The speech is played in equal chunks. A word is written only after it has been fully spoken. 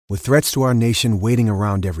With threats to our nation waiting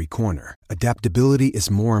around every corner, adaptability is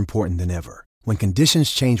more important than ever. When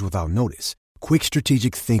conditions change without notice, quick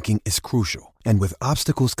strategic thinking is crucial. And with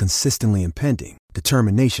obstacles consistently impending,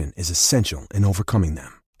 determination is essential in overcoming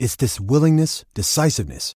them. It's this willingness,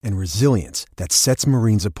 decisiveness, and resilience that sets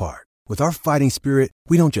Marines apart. With our fighting spirit,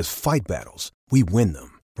 we don't just fight battles, we win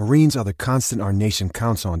them. Marines are the constant our nation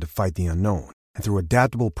counts on to fight the unknown. And through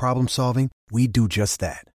adaptable problem solving, we do just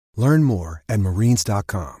that. Learn more at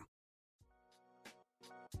marines.com.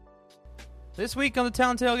 This week on the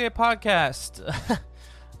Town Tailgate podcast,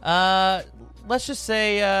 let's just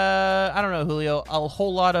say, I don't know, Julio, a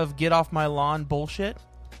whole lot of get off my lawn bullshit.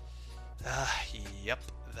 Yep,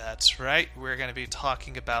 that's right. We're going to be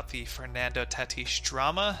talking about the Fernando Tatis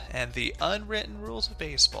drama and the unwritten rules of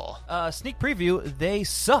baseball. Sneak preview, they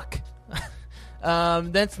suck.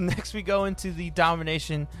 Then next we go into the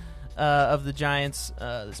domination of the Giants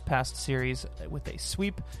this past series with a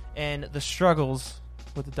sweep, and the struggles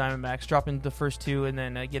with the Diamondbacks, dropping the first two and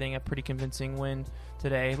then getting a pretty convincing win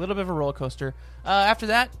today. A little bit of a roller coaster. After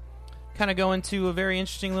that, kind of go into a very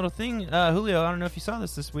interesting little thing. Julio, I don't know if you saw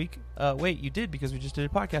this week. Wait, you did, because we just did a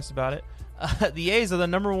podcast about it. The A's are the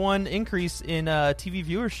number one increase in TV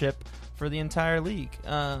viewership for the entire league.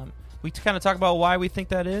 We kind of talk about why we think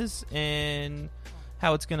that is and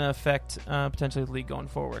how it's going to affect potentially the league going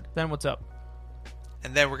forward. Then what's up?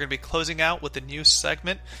 And then we're going to be closing out with a new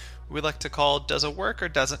segment we like to call Does It Work or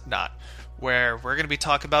Does It Not? Where we're going to be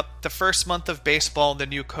talking about the first month of baseball in the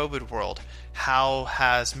new COVID world. How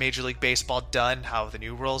has Major League Baseball done? How have the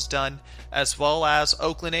new rules done? As well as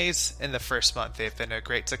Oakland A's in the first month. They've been a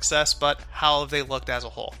great success, but how have they looked as a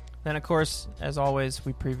whole? Then, of course, as always,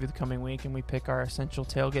 we preview the coming week and we pick our essential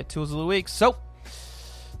tailgate tools of the week. So,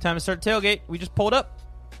 time to start tailgate. We just pulled up.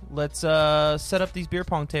 Let's set up these beer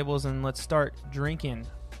pong tables and let's start drinking.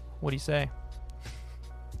 What do you say?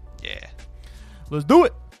 Yeah. Let's do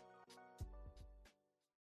it.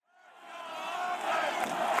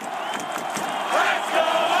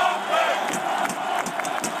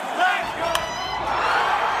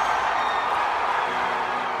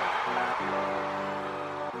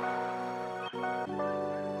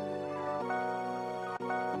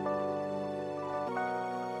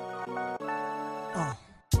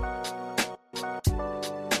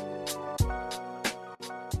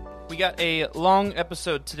 We got a long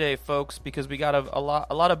episode today, folks, because we got a lot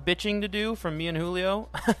of bitching to do from me and Julio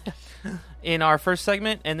in our first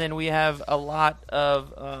segment, and then we have a lot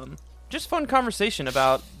of just fun conversation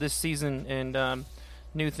about this season and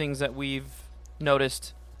new things that we've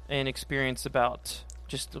noticed and experienced about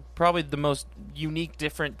just probably the most unique,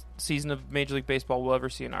 different season of Major League Baseball we'll ever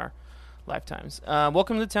see in our lifetimes.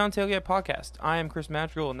 Welcome to the Town Tailgate Podcast. I am Chris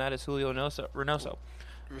Madrigal, and that is Julio Reynoso.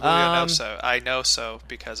 I know so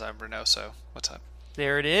because I'm Reynoso. What's up?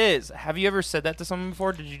 There it is. Have you ever said that to someone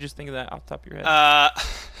before? Or did you just think of that off the top of your head?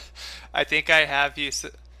 I think I have used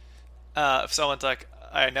it. If someone's like,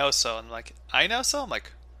 I know so, and I'm like, I know so? I'm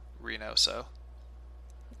like, Reynoso.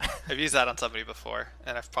 I've used that on somebody before,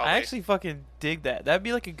 and I've probably... I actually fucking dig that. That'd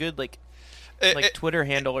be like a good Twitter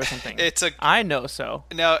handle or something. I know so.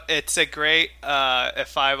 No, it's a great,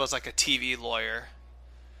 if I was like a TV lawyer...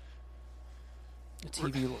 A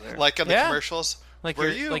TV lawyer, like on the commercials. Like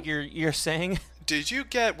you're saying, did you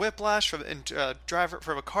get whiplash from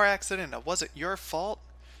a car accident? And was it your fault?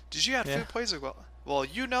 Did you have food poisoning? Well,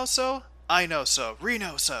 you know so. I know so.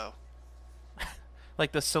 Reno so.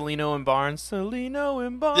 Like the Celino and Barnes. Celino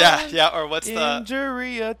and Barnes. Yeah. Or what's the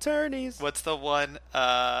injury attorneys? What's the one?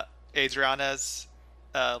 Adriana's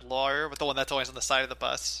lawyer, with the one that's always on the side of the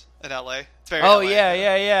bus in L.A. It's very. Oh LA,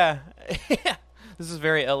 yeah. This is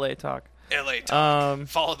very L.A. talk. LA talk,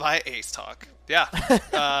 followed by A's talk. Yeah.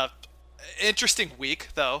 Interesting week,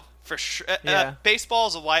 though, for sure. Yeah. Baseball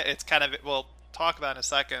is it's kind of, we'll talk about in a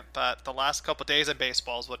second, but the last couple of days in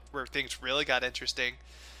baseball is where things really got interesting.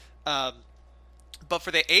 But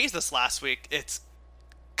for the A's this last week, it's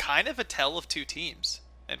kind of a tale of two teams.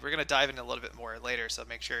 And we're going to dive in a little bit more later, so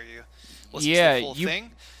make sure you listen to the full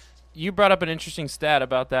thing. You brought up an interesting stat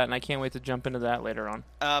about that, and I can't wait to jump into that later on.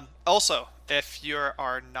 Also, if you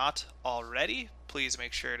are not already, please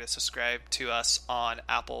make sure to subscribe to us on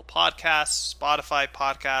Apple Podcasts, Spotify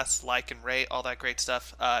Podcasts, like and rate, all that great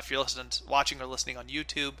stuff. If you're watching or listening on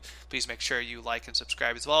YouTube, please make sure you like and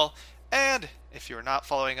subscribe as well. And if you're not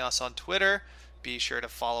following us on Twitter, be sure to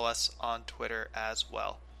follow us on Twitter as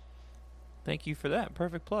well. Thank you for that.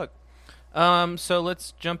 Perfect plug. So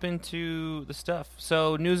let's jump into the stuff.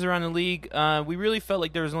 So news around the league. We really felt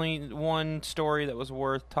like there was only one story that was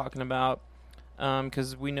worth talking about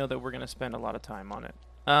because we know that we're going to spend a lot of time on it.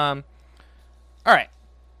 All right.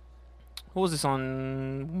 What was this,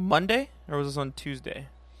 on Monday? Or was this on Tuesday?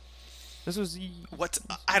 This was...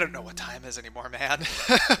 I don't know what time is anymore, man.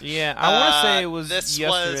 Yeah, I want to say it was this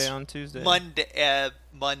yesterday was on Tuesday. Monday. It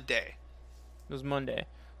was Monday.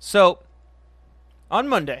 So, on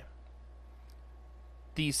Monday,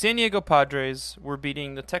 the San Diego Padres were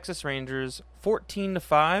beating the Texas Rangers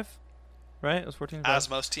 14-5, right? It was 14-5. As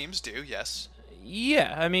most teams do, yes.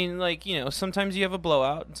 Yeah, I mean, like, sometimes you have a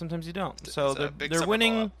blowout and sometimes you don't. So they're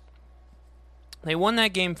winning. Blowout. They won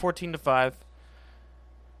that game 14-5.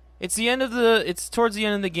 It's towards the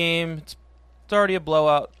end of the game. It's already a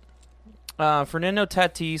blowout. Fernando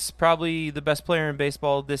Tatis, probably the best player in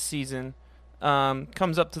baseball this season,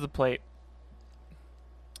 comes up to the plate,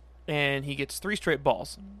 and he gets 3 straight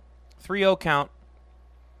balls. 3-0 count.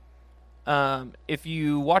 If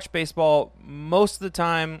you watch baseball, most of the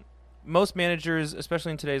time, most managers,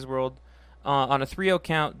 especially in today's world, on a 3-0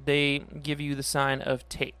 count, they give you the sign of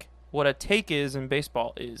take. What a take is in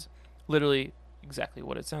baseball is literally exactly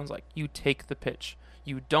what it sounds like. You take the pitch.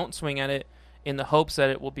 You don't swing at it in the hopes that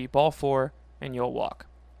it will be ball 4 and you'll walk.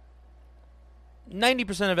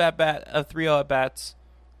 90% of 3-0 at-bats,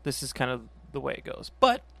 this is kind of the way it goes.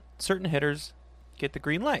 But certain hitters get the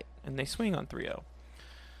green light and they swing on 3-0.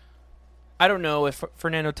 I don't know if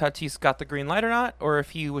Fernando Tatis got the green light or not, or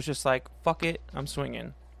if he was just like, fuck it, I'm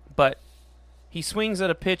swinging. But he swings at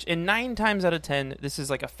a pitch, and 9 times out of 10, this is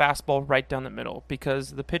like a fastball right down the middle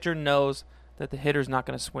because the pitcher knows that the hitter's not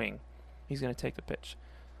going to swing. He's going to take the pitch.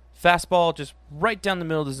 Fastball just right down the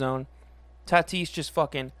middle of the zone. Tatis just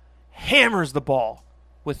fucking hammers the ball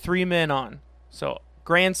with 3 men on. So,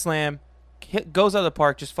 grand slam, goes out of the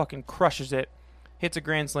park, just fucking crushes it, hits a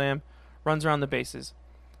grand slam, runs around the bases.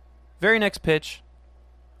 Very next pitch,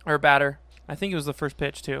 or batter, I think it was the first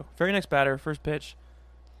pitch too. Very next batter, first pitch,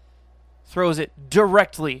 throws it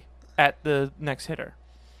directly at the next hitter.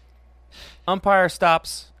 Umpire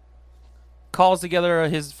stops, calls together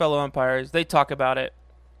his fellow umpires. They talk about it.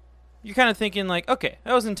 You're kind of thinking like, okay,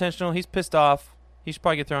 that was intentional. He's pissed off. He should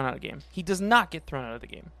probably get thrown out of the game. He does not get thrown out of the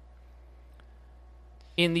game.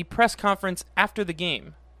 In the press conference after the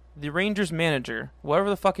game, the Rangers manager, whatever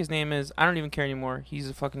the fuck his name is, I don't even care anymore. He's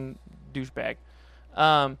a fucking douchebag.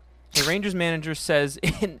 The Rangers manager says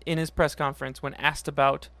in his press conference when asked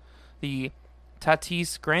about the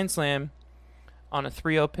Tatis grand slam on a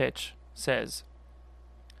 3-0 pitch, says,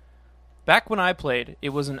 "Back when I played, it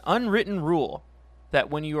was an unwritten rule that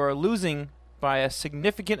when you are losing by a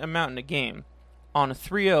significant amount in a game, on a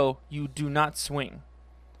 3-0, you do not swing."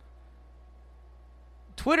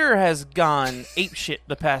 Twitter has gone apeshit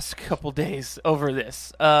the past couple days over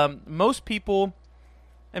this. Most people,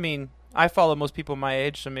 I mean, I follow most people my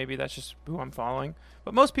age, so maybe that's just who I'm following.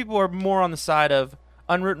 But most people are more on the side of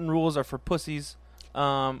unwritten rules are for pussies.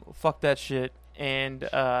 Fuck that shit. And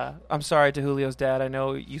I'm sorry to Julio's dad. I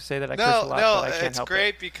know you say that I curse a lot, but I can't help it. No, it's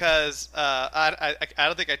great because I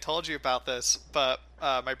don't think I told you about this, but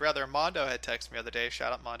my brother Mondo had texted me the other day.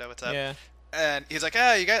 Shout out Mondo, what's up? Yeah. And he's like,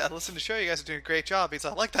 you guys, I listened to the show. You guys are doing a great job. He's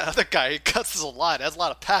like, I like that other guy. He cusses a lot. Has a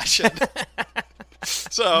lot of passion.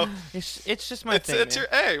 So it's just my thing. It's your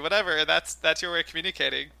whatever. That's your way of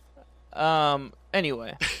communicating.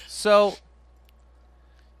 Anyway, so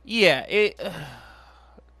yeah,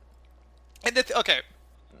 okay.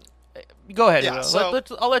 Go ahead. Yeah, so,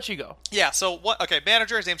 I'll let you go. Yeah. So what? Okay.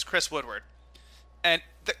 Manager, his name's Chris Woodward, and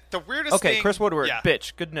the weirdest thing. Okay, Chris Woodward, yeah.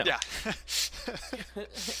 Bitch. Good to know. Yeah.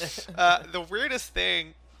 The weirdest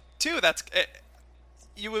thing, too.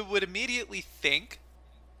 You would immediately think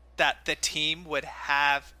that the team would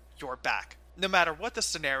have your back, no matter what the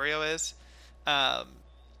scenario is. And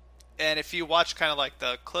if you watch kind of like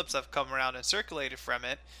the clips that have come around and circulated from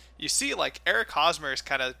it, you see like Eric Hosmer is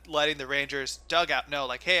kind of letting the Rangers dugout know,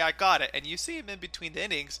 like, hey, I got it. And you see him in between the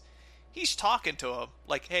innings. He's talking to him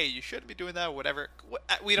like, hey, you shouldn't be doing that or whatever.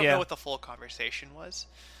 We don't know what the full conversation was.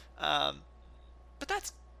 But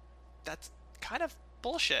that's kind of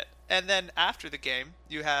bullshit. And then after the game,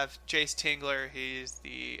 you have Jace Tingler. He's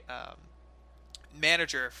the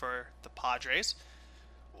manager for the Padres.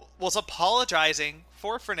 Was apologizing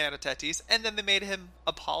for Fernando Tatis, and then they made him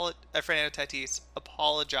Fernando Tatis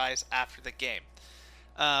apologize after the game.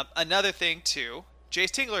 Another thing too,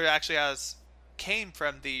 Jace Tingler actually came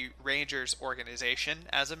from the Rangers organization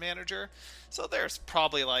as a manager, so there's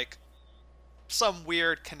probably like some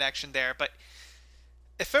weird connection there. But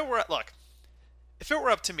if it were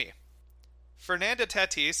up to me, Fernando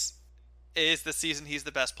Tatis is the season he's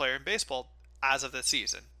the best player in baseball as of this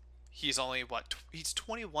season. He's only he's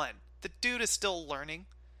 21. The dude is still learning.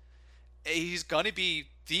 He's gonna be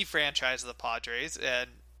the franchise of the Padres, and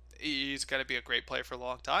he's gonna be a great player for a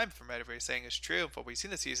long time. From what everybody's saying is true. From what we've seen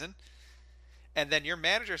this season, and then your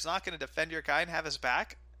manager's not going to defend your guy and have his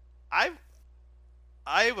back,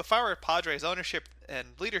 if I were Padres ownership and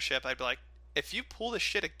leadership, I'd be like, if you pull this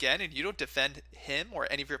shit again and you don't defend him or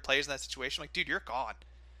any of your players in that situation, like, dude, you're gone.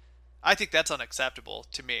 I think that's unacceptable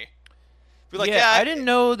to me. Be like, yeah, I didn't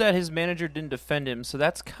know that his manager didn't defend him, so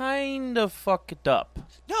that's kind of fucked up.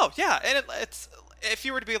 No, yeah, and it's if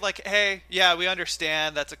you were to be like, hey, yeah, we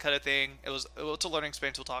understand that's a kind of thing. It's a learning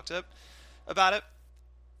experience. We'll talk to about it,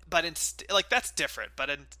 but like that's different. But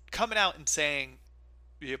in coming out and saying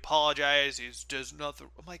he apologized, he does nothing,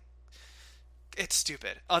 I'm like, it's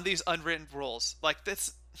stupid on these unwritten rules. Like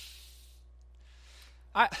this.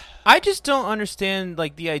 I just don't understand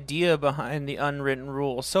like the idea behind the unwritten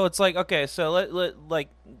rules. So it's like, okay, so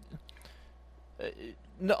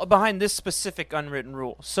behind this specific unwritten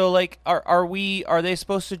rule. So like are they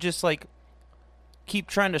supposed to just like keep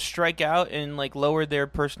trying to strike out and like lower their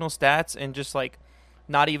personal stats and just like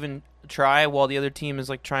not even try while the other team is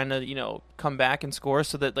like trying to, you know, come back and score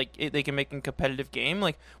so that like they can make a competitive game?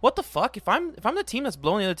 Like, what the fuck? If I'm the team that's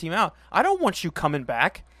blowing the other team out, I don't want you coming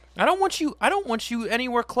back. I don't want you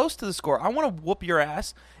anywhere close to the score. I want to whoop your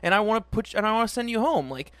ass, and I want to send you home.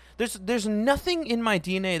 Like, there's nothing in my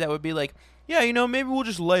DNA that would be like, yeah, you know, maybe we'll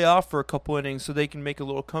just lay off for a couple innings so they can make a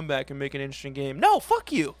little comeback and make an interesting game. No,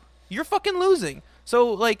 fuck you. You're fucking losing.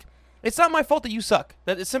 So like, it's not my fault that you suck.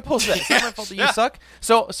 That it's simple as that. It's not my fault that you suck.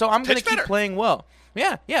 So I'm gonna keep playing well.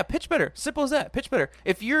 Yeah, pitch better. Simple as that. Pitch better.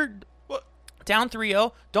 If you're down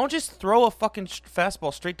 3-0, don't just throw a fucking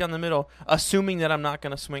fastball straight down the middle, assuming that I'm not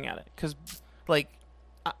going to swing at it. Because, like,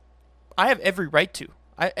 I have every right to.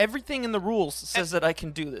 Everything in the rules says that I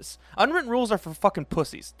can do this. Unwritten rules are for fucking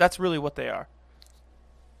pussies. That's really what they are.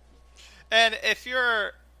 And if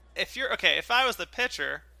if I was the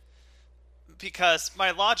pitcher, because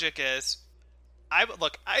my logic is,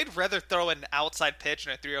 I'd rather throw an outside pitch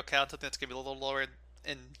in a 3-0 count, something that's going to be a little lower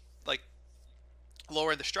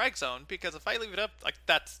lower in the strike zone, because if I leave it up, like,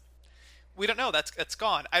 we don't know, that's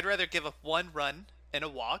gone. I'd rather give up one run and a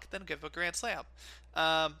walk than give a grand slam.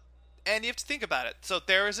 And you have to think about it. So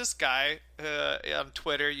there was this guy on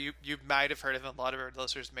Twitter, you might have heard of him, a lot of our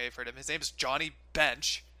listeners may have heard of him. His name is Johnny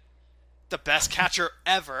Bench, the best catcher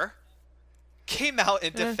ever. Came out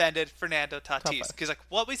and defended Fernando Tatis. He's like,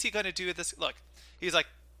 what was he going to do with this? Look, he's like,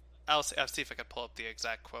 I'll see if I can pull up the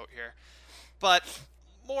exact quote here. But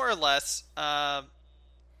more or less,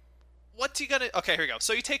 what's he going to... Okay, here we go.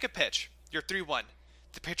 So you take a pitch. You're 3-1.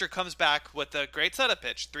 The pitcher comes back with a great setup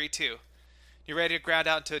pitch, 3-2. You're ready to ground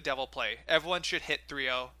out into a double play. Everyone should hit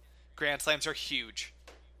 3-0. Grand slams are huge.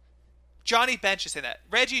 Johnny Bench is in that.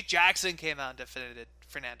 Reggie Jackson came out and defended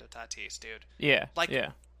Fernando Tatis, dude. Yeah, like,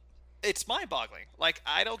 yeah. It's mind-boggling. Like,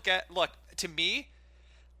 I don't get... Look, to me,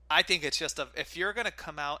 I think it's just if you're going to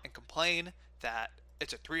come out and complain that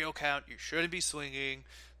it's a 3-0 count, you shouldn't be swinging,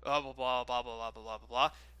 blah, blah, blah, blah, blah, blah, blah, blah, blah.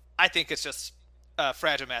 I think it's just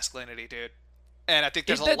fragile masculinity, dude. And I think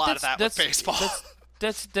there's a lot of that with baseball.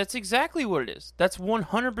 That's exactly what it is. That's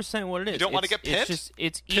 100% what it is. You don't want to get pinned?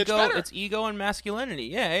 It's ego. It's ego and masculinity.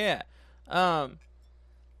 Yeah.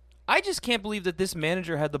 I just can't believe that this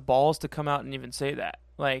manager had the balls to come out and even say that.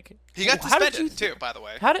 Like, he got suspended too, by the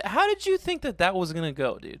way. How did you think that was gonna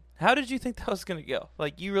go, dude? How did you think that was gonna go?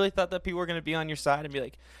 Like, you really thought that people were gonna be on your side and be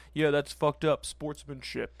like, yeah, that's fucked up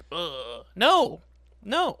sportsmanship? No.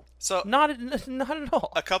 So not at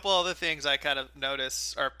all. A couple other things I kind of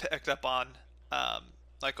noticed or picked up on,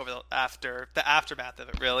 like over the aftermath of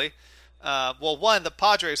it, really. Well, one, the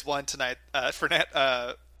Padres won tonight.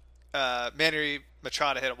 Manny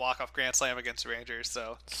Machado hit a walk-off grand slam against the Rangers.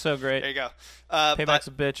 So great. There you go. Payback's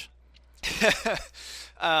a bitch.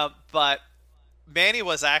 But Manny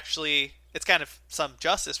was actually, it's kind of some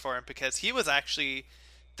justice for him, because he was actually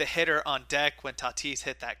the hitter on deck when Tatis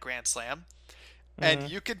hit that grand slam.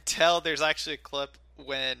 And you can tell there's actually a clip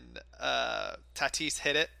when Tatis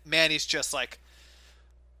hit it. Manny's just like,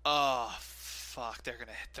 oh, fuck, they're going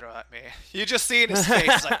to throw at me. You just see in his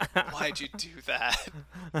face, like, why'd you do that?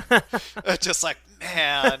 Just like,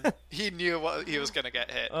 man, he knew what he was going to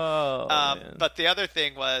get hit. Oh, man. But the other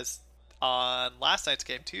thing was, on last night's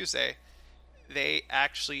game, Tuesday, they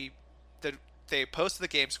actually, they posted the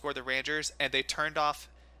game score, the Rangers, and they turned off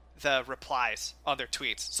the replies on their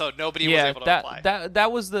tweets, so nobody was able to reply.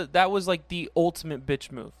 That was like the ultimate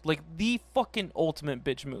bitch move, like the fucking ultimate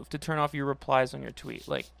bitch move, to turn off your replies on your tweet.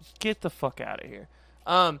 Like, get the fuck out of here.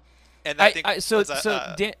 And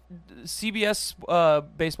CBS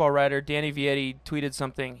baseball writer Danny Vietti tweeted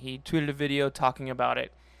something. He tweeted a video talking about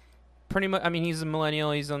it. Pretty much, I mean, he's a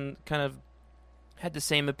millennial. He's on kind of had the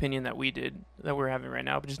same opinion that that we're having right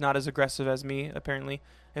now, but just not as aggressive as me, apparently.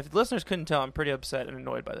 If the listeners couldn't tell, I'm pretty upset and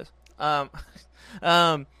annoyed by this.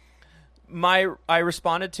 Um, I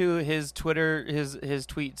responded to his Twitter his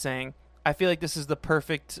tweet saying, "I feel like this is the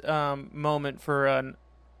perfect moment for an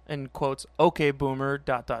in quotes okay boomer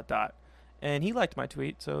dot." And he liked my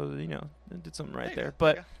tweet, so I did something right there.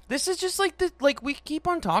 But this is just like we keep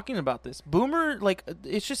on talking about this boomer. Like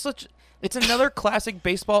it's just it's another classic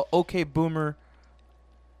baseball okay boomer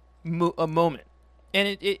a moment.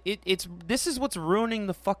 And it's this is what's ruining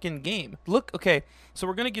the fucking game. Look, okay, so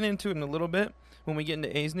we're gonna get into it in a little bit when we get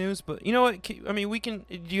into A's news. But you know what? I mean, we can.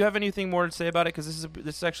 Do you have anything more to say about it? Because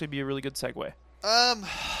this actually be a really good segue.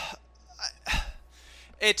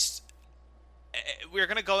 We're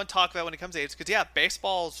gonna go and talk about when it comes to A's because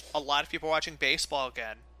baseball's a lot of people are watching baseball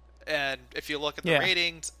again. And if you look at the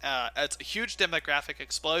ratings, it's a huge demographic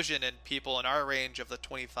explosion in people in our range of the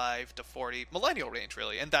 25 to 40 millennial range,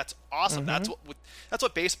 really, and that's awesome. Mm-hmm. That's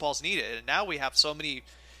what baseball's needed, and now we have so many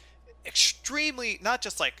extremely not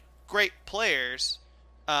just like great players,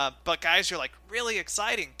 but guys you're like really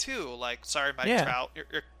exciting too. Like, sorry, Mike Trout, you're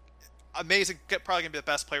amazing, probably gonna be the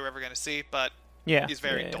best player we're ever gonna see, but he's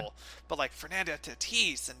very dull. But like Fernando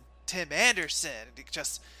Tatis and Tim Anderson,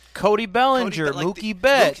 just. Cody Bellinger, Mookie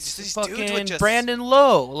Betts, fucking Brandon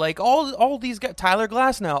Lowe, like all these guys, Tyler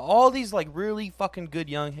Glasnow, all these like really fucking good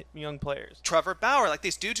young players. Trevor Bauer, like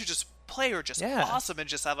these dudes who just play are just awesome and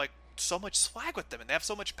just have like so much swag with them, and they have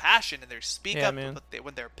so much passion, and they speak up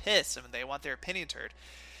when they're pissed and when they want their opinions heard.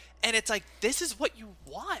 And it's like, this is what you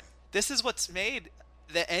want. This is what's made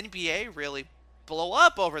the NBA really blow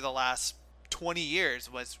up over the last 20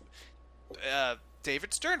 years. Was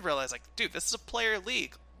David Stern realized, like, dude, this is a player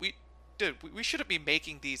league. We shouldn't be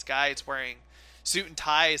making these guys wearing suit and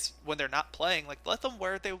ties when they're not playing. Like, let them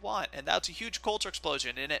wear what they want. And that's a huge culture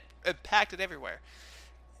explosion, and it impacted everywhere.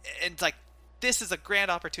 And it's like, this is a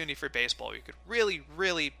grand opportunity for baseball. You could really,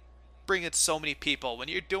 really bring in so many people. When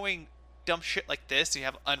you're doing dumb shit like this, you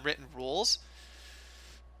have unwritten rules.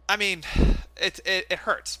 I mean, it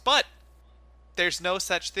hurts. But there's no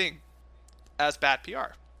such thing as bad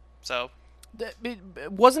PR. So...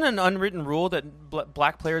 It wasn't an unwritten rule that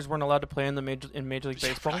black players weren't allowed to play in Major League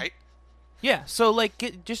Baseball. Right. Yeah. So like,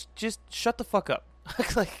 just shut the fuck up.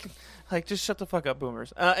 like just shut the fuck up,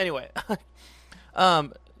 boomers. Anyway,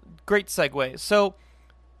 great segue. So,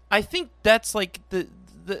 I think that's like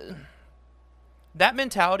that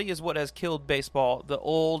mentality is what has killed baseball. The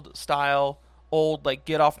old style, like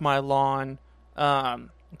get off my lawn,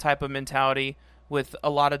 type of mentality with a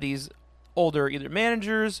lot of these older either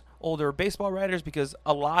managers, older baseball writers, because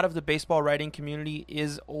a lot of the baseball writing community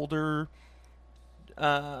is older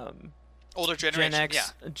generation,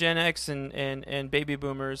 Gen X and baby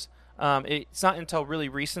boomers. It's not until really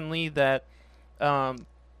recently that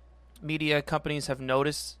media companies have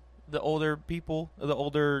noticed the older people, the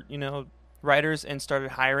older writers, and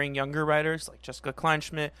started hiring younger writers like Jessica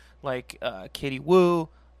Kleinschmidt, like Katie Wu,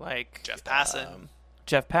 like Jeff Passan,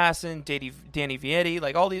 Danny Vietti,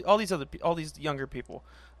 like all these younger people.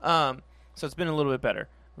 So it's been a little bit better,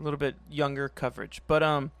 a little bit younger coverage.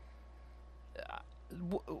 But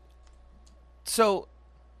so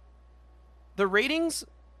the ratings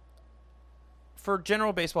for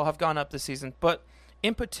general baseball have gone up this season, but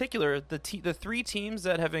in particular, the three teams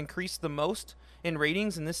that have increased the most in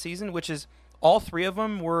ratings in this season, which is all three of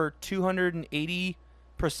them were 280%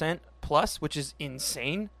 plus, which is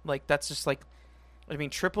insane. Like that's just like, I mean,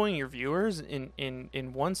 tripling your viewers in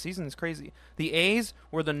one season is crazy. The A's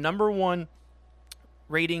were the number one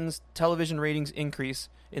television ratings increase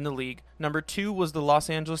in the league. Number two was the Los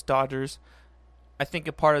Angeles Dodgers. I think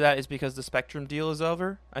a part of that is because the Spectrum deal is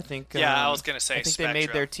over. I think. I was gonna say. I think they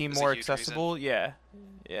made their team more accessible. Reason.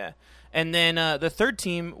 Yeah. And then the third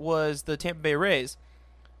team was the Tampa Bay Rays.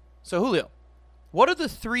 So Julio, what are the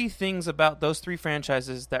three things about those three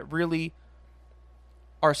franchises that really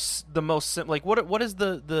are the most like what is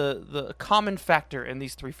the common factor in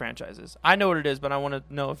these three franchises? I know what it is, but I want to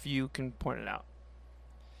know if you can point it out.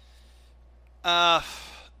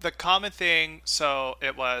 The common thing. So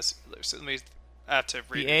it was. Let me have to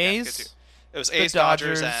read the A's. It was A's,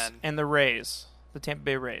 Dodgers, and the Rays, the Tampa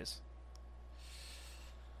Bay Rays.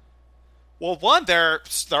 Well, one, they're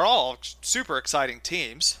all super exciting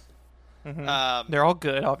teams. Mm-hmm. They're all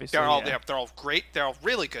good, obviously. They're all great. They're all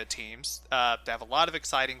really good teams. They have a lot of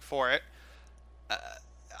exciting for it.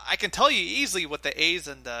 I can tell you easily with the A's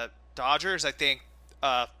and the Dodgers. I think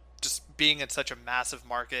just being in such a massive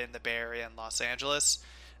market in the Bay Area and Los Angeles,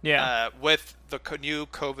 with the new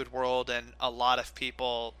COVID world, and a lot of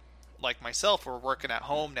people like myself were working at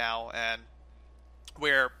home now, and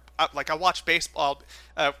I watched baseball.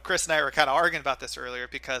 Chris and I were kind of arguing about this earlier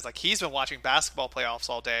because like he's been watching basketball playoffs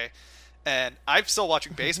all day. and I'm still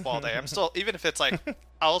watching baseball all day. I'm still, even if it's like,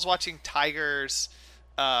 I was watching Tigers,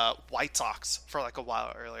 White Sox for like a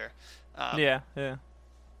while earlier. Yeah.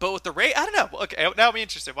 But with the Rays, I don't know. Okay, now I'm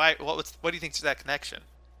interested. What do you think to that connection?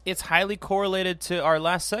 It's highly correlated to our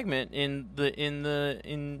last segment in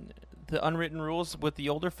the unwritten rules with the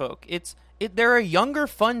older folk. They're a younger,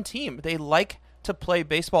 fun team. They like to play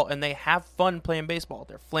baseball, and they have fun playing baseball.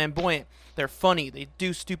 They're flamboyant. They're funny. They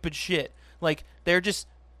do stupid shit. Like, they're just...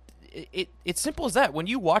 It's simple as that. When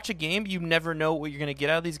you watch a game, you never know what you're going to get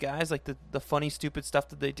out of these guys, like the funny, stupid stuff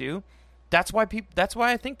that they do. That's why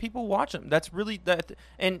I think people watch them. That's really that.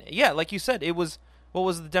 And yeah, like you said, it was, what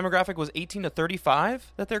was the demographic, was 18 to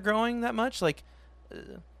 35 that they're growing that much. Like,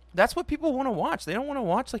 that's what people want to watch. They don't want to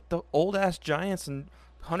watch like the old ass Giants and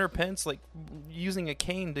Hunter Pence like using a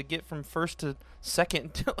cane to get from first to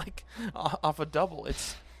second to like off a double.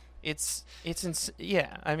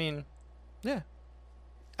 Yeah. I mean, yeah.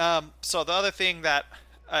 So the other thing that,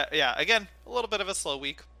 again, a little bit of a slow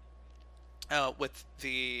week with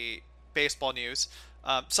the baseball news.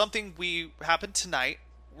 Something we happened tonight.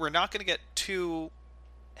 We're not going to get too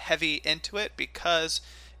heavy into it because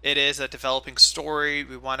it is a developing story.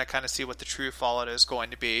 We want to kind of see what the true fallout is going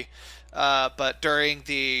to be. But during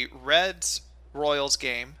the Reds-Royals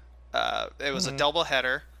game, it was a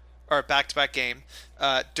doubleheader, or a back-to-back game.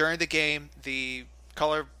 During the game, the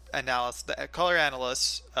color analyst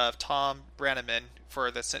of Tom Brenneman for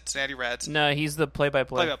the Cincinnati Reds. No, he's the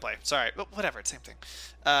play-by-play. Play-by-play. Sorry, but whatever, it's the same thing.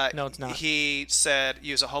 No, it's not. He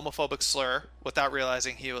used a homophobic slur without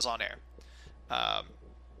realizing he was on air.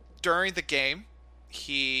 During the game,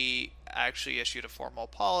 he actually issued a formal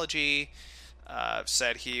apology.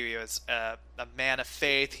 Said he was a man of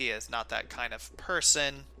faith. He is not that kind of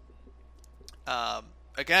person.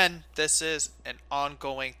 Again, this is an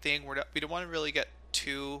ongoing thing. We don't want to really get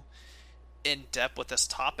too in depth with this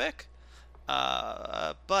topic,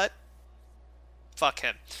 but fuck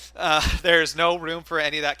him. There's no room for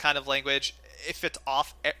any of that kind of language. If it's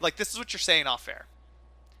off air, like this is what you're saying off air,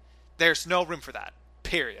 there's no room for that,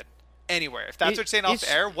 period, anywhere. If that's what you're saying off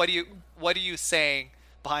air, what are you saying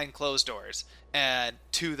behind closed doors and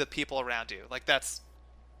to the people around you? Like, that's...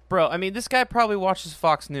 Bro, I mean, this guy probably watches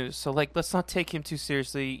Fox News, so like, let's not take him too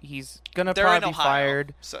seriously. He's gonna probably be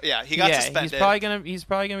fired. So yeah, he got suspended. He's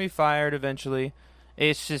probably gonna be fired eventually.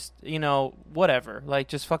 It's just, whatever. Like,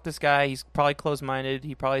 just fuck this guy. He's probably closed-minded.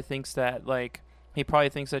 He probably thinks that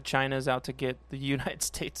China's out to get the United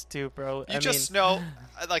States too, bro. You just know,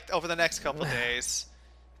 like, over the next couple of days,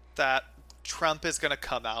 that Trump is gonna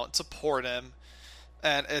come out and support him.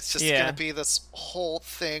 And it's just going to be this whole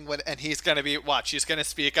thing and he's going to he's going to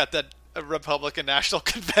speak at the Republican National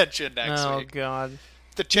Convention next week. Oh, God.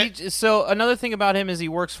 So another thing about him is he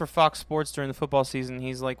works for Fox Sports during the football season.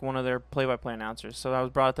 He's like one of their play-by-play announcers. So I was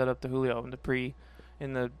brought that up to Julio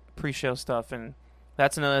in the pre-show stuff, and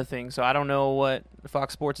that's another thing. So I don't know what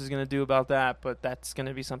Fox Sports is going to do about that, but that's going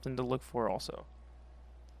to be something to look for also.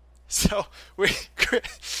 So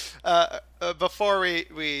before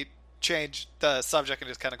we change the subject and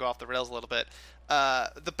just kind of go off the rails a little bit.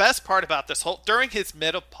 The best part about this during his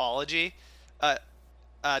mid-apology,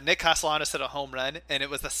 Nick Castellanos hit a home run, and it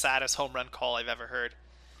was the saddest home run call I've ever heard.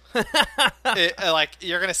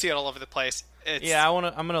 You're going to see it all over the place. I'm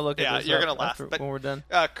going to look at this. Yeah, you're going to laugh. When we're done.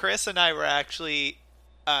 Chris and I were actually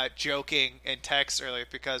joking in text earlier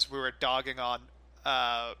because we were dogging on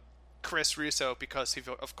Chris Russo because,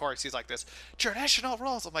 of course, he's like this, traditional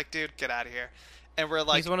rules. I'm like, dude, get out of here. And we're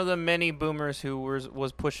like, he's one of the many boomers who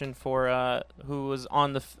was pushing for who was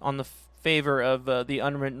on the favor of the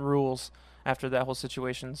unwritten rules after that whole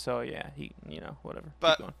situation. So yeah, he whatever.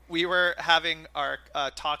 But we were having our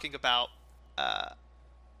talking about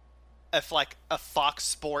if like a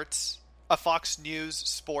Fox News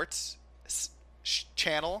sports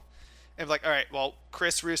channel, and like, all right, well,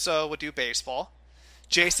 Chris Russo would do baseball,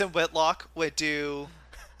 Jason Whitlock would do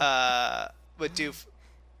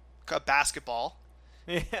basketball.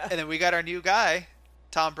 Yeah. And then we got our new guy,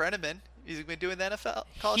 Tom Brenneman. He's been doing the NFL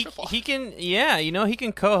college football. He can, he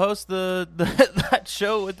can co-host that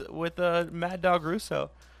show with Mad Dog Russo.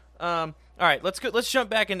 All right, let's jump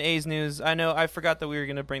back in A's news. I know I forgot that we were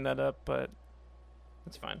going to bring that up, but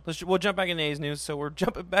that's fine. We'll jump back in A's news. So we're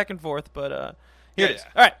jumping back and forth, but here it is.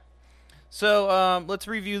 All right. So let's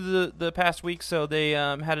review the past week. So they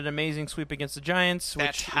had an amazing sweep against the Giants,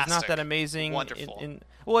 which is not that amazing. Wonderful.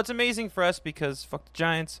 Well, it's amazing for us because fuck the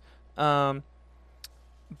Giants. But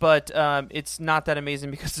it's not that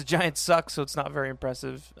amazing because the Giants suck, so it's not very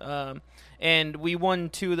impressive. And we won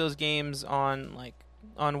two of those games on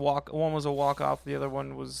walk. One was a walk-off. The other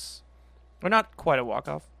one was... Or not quite a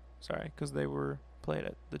walk-off. Sorry, because they were played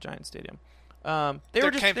at the Giants Stadium. They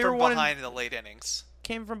came from behind in the late innings.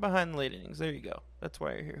 Came from behind the late innings. There you go. That's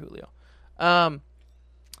why you're here, Julio.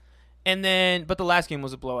 And then, but the last game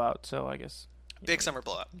was a blowout, so I guess big summer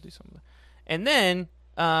blowout. Do something. And then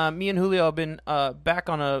me and Julio have been back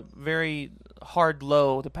on a very hard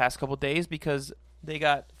low the past couple days because they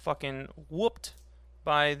got fucking whooped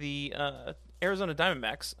by the Arizona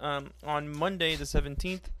Diamondbacks on Monday the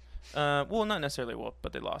 17th. Well, not necessarily whooped,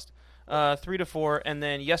 but they lost 3-4, and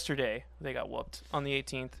then yesterday they got whooped on the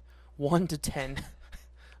 18th, 1-10.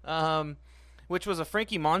 Which was a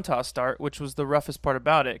Frankie Montas start, which was the roughest part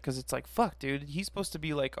about it, because it's like, fuck, dude, he's supposed to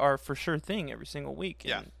be like our for sure thing every single week,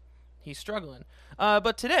 and he's struggling.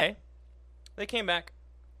 But today, they came back,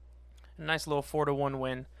 a nice little 4-1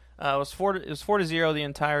 win. It was 4-0 the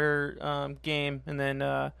entire game, and then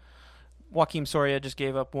Joakim Soria just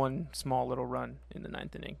gave up one small little run in the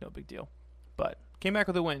ninth inning, no big deal, but came back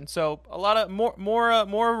with a win. So a lot of more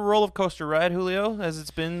roller coaster ride, Julio, as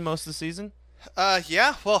it's been most of the season.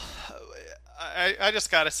 Yeah, well, I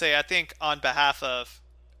just got to say, I think on behalf of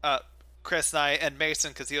Chris and I and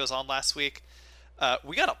Mason, because he was on last week,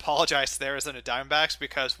 we got to apologize to the Arizona Diamondbacks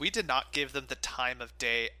because we did not give them the time of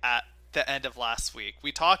day at the end of last week.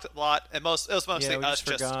 We talked a lot, and it was mostly us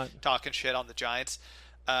just talking shit on the Giants.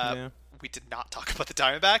 We did not talk about the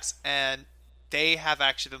Diamondbacks, and they have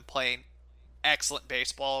actually been playing excellent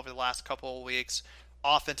baseball over the last couple of weeks.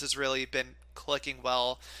 Offense has really been clicking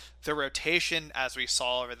well. The rotation, as we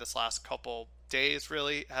saw over this last couple days,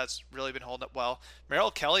 has been holding up well.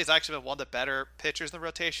 Merrill Kelly has actually been one of the better pitchers in the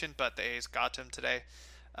rotation, but the A's got to him today.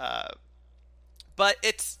 But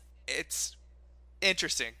it's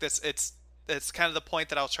interesting. It's kind of the point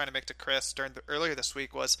that I was trying to make to Chris earlier this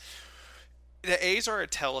week was the A's are a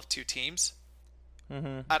tale of two teams.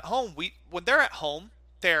 Mm-hmm. At home, when they're at home,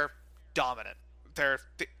 they're dominant.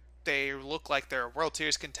 They look like they're a World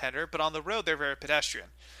Series contender, but on the road, they're very pedestrian.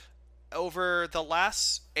 Over the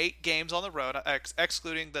last 8 games on the road,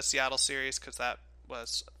 excluding the Seattle series, because that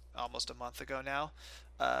was almost a month ago now,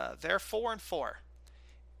 they're 4-4.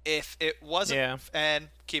 If it wasn't, and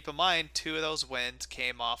keep in mind, 2 of those wins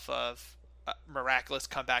came off of miraculous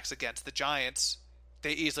comebacks against the Giants.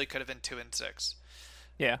 They easily could have been 2-6.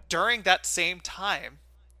 Yeah. During that same time,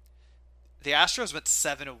 the Astros went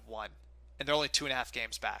 7-1, and they're only 2.5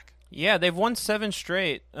 games back. Yeah, they've won 7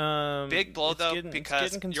 straight. Big blow, though,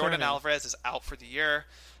 because Yordan Alvarez is out for the year.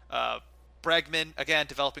 Bregman, again,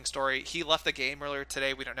 developing story. He left the game earlier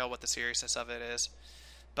today. We don't know what the seriousness of it is.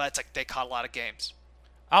 But it's like they caught a lot of games.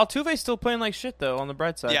 Altuve's still playing like shit, though, on the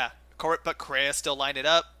bright side. Yeah, but Correa still lined it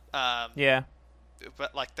up. Yeah.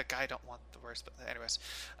 But, like, the guy don't want the worst. But anyways.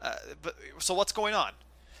 So what's going on?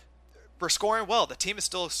 We're scoring well. The team is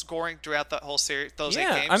still scoring throughout that whole series, those 8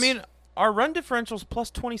 games. I mean, our run differential's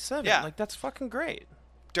plus 27. Yeah. Like, that's fucking great.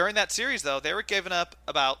 During that series, though, they were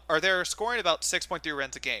they're scoring about 6.3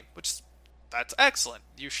 runs a game, that's excellent.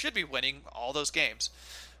 You should be winning all those games.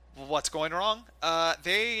 What's going wrong?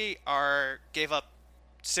 They gave up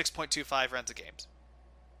 6.25 runs a game.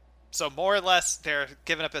 So more or less, they're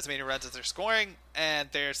giving up as many runs as they're scoring, and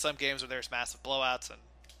there's some games where there's massive blowouts, and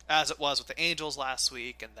as it was with the Angels last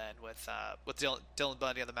week, and then with Dylan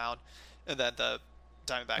Bundy on the mound, and then the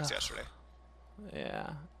Diamondbacks yesterday.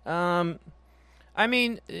 Yeah. I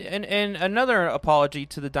mean, and another apology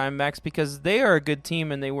to the Diamondbacks because they are a good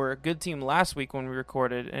team, and they were a good team last week when we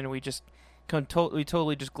recorded, and we just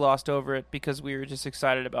totally just glossed over it because we were just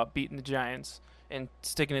excited about beating the Giants and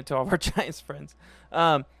sticking it to all of our Giants friends.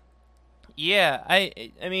 Yeah,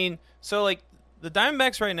 I mean, so like the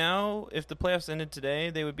Diamondbacks right now, if the playoffs ended today,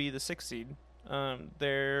 they would be the 6th seed.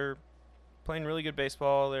 They're playing really good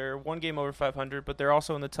baseball. They're 1 game over 500, but they're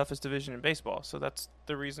also in the toughest division in baseball. So that's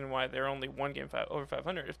the reason why they're only 1 game over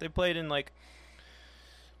 500. If they played in like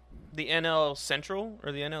the NL Central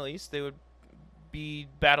or the NL East, they would be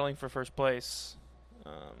battling for first place,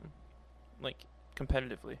 like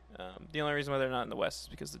competitively. The only reason why they're not in the West is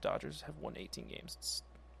because the Dodgers have won 18 games. It's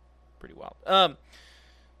pretty wild.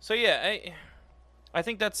 So yeah, I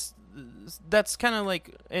think that's kind of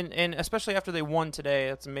like, and especially after they won today,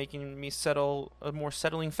 that's making me a more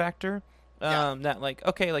settling factor. That like,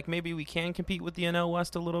 okay, like maybe we can compete with the NL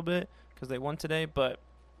West a little bit because they won today, but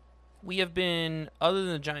we have been, other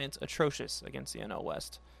than the Giants, atrocious against the NL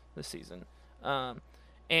West this season.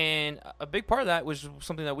 And a big part of that was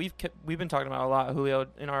something that we've been talking about a lot, Julio,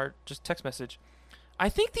 in our just text message. I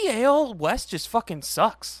think the AL West just fucking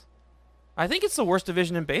sucks. I think it's the worst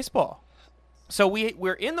division in baseball. So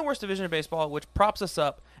we're in the worst division of baseball, which props us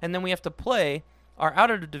up, and then we have to play our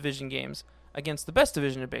out-of-division games against the best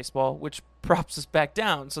division of baseball, which props us back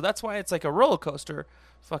down. So that's why it's like a roller coaster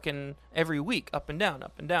fucking every week, up and down,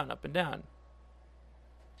 up and down, up and down.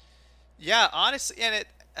 Yeah, honestly, and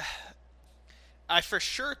I for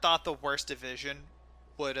sure thought the worst division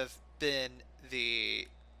would have been the...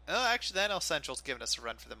 Oh, actually, the NL Central's given us a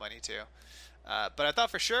run for the money, too. But I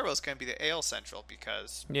thought for sure it was going to be the AL Central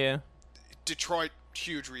because... Yeah. Detroit,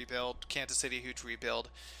 huge rebuild. Kansas City, huge rebuild.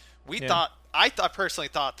 I personally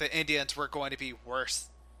thought the Indians were going to be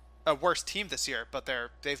a worse team this year, but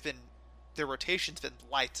their rotation's been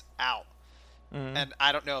lights out. Mm-hmm. And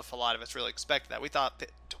I don't know if a lot of us really expected that. We thought the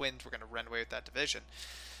Twins were going to run away with that division.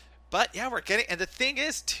 But yeah, we're getting, and the thing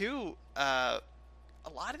is too, a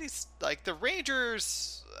lot of these, like the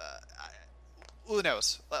Rangers, who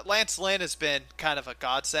knows? Lance Lynn has been kind of a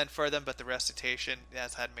godsend for them, but the rotation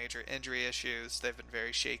has had major injury issues. They've been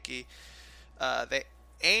very shaky. The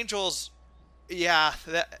Angels,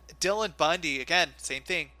 Dylan Bundy, again, same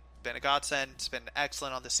thing. Been a godsend. It's been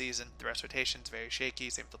excellent on the season. The rest rotation's very shaky.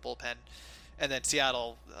 Same with the bullpen. And then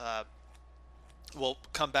Seattle will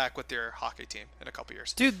come back with their hockey team in a couple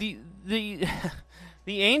years. Dude, the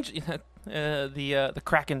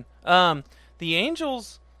Kraken. The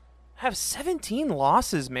Angels have 17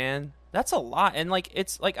 losses, man. That's a lot. And like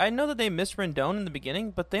it's like I know that they missed Rendon in the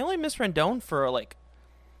beginning, but they only missed Rendon for like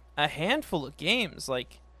a handful of games.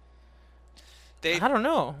 Like I don't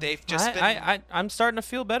know. They've just I'm starting to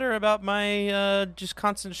feel better about my just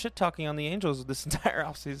constant shit talking on the Angels this entire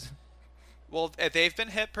offseason. Well, they've been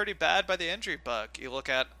hit pretty bad by the injury bug. You look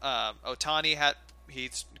at Ohtani he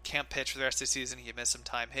can't pitch for the rest of the season. He missed some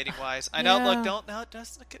time hitting wise. I know. Look,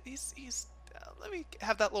 he's let me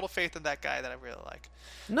have that little faith in that guy that I really like.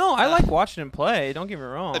 No, I like watching him play. Don't get me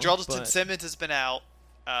wrong. Jordan Simmons has been out.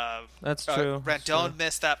 That's true. Rendon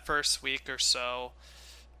missed that first week or so.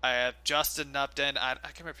 I have Justin Upton. I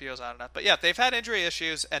can't remember if he was out or not. But yeah, they've had injury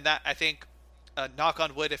issues, and that I think, knock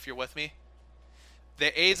on wood if you're with me,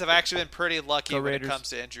 the A's have actually been pretty lucky when it comes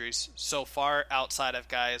to injuries so far, outside of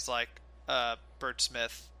guys like Bert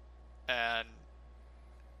Smith and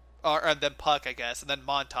then Puck, I guess, and then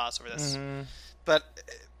Montas over this. Mm-hmm. But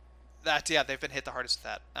they've been hit the hardest with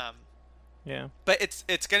that. Yeah. But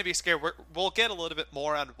it's going to be scary. We'll get a little bit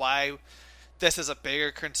more on why this is a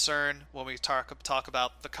bigger concern when we talk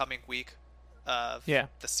about the coming week of the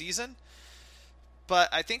season. But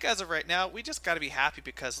I think as of right now, we just got to be happy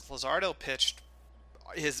because Luzardo pitched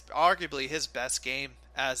arguably his best game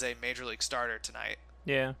as a major league starter tonight.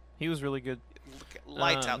 Yeah, he was really good.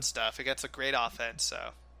 Lights out stuff against a great offense.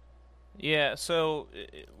 So. Yeah, so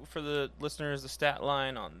for the listeners, the stat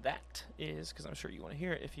line on that is, because I'm sure you want to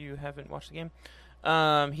hear it if you haven't watched the game.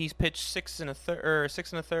 He's pitched 6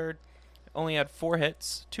 1/3, only had 4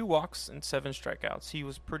 hits, 2 walks, and 7 strikeouts. He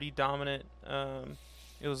was pretty dominant.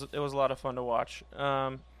 It was a lot of fun to watch.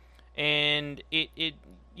 And it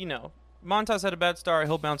Montas had a bad start.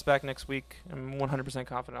 He'll bounce back next week. I'm 100%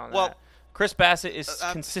 confident on that. Chris Bassett is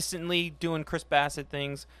consistently doing Chris Bassett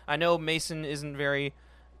things. I know Mason isn't very,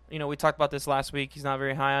 we talked about this last week. He's not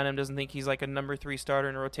very high on him. Doesn't think he's like a number 3 starter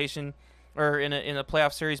in a rotation or in a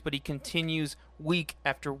playoff series. But he continues week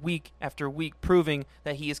after week after week, proving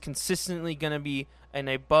that he is consistently going to be an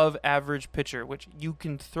above average pitcher, which you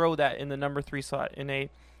can throw that in the number 3 slot in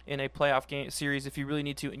a playoff game series if you really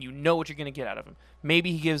need to, and you know what you're going to get out of him.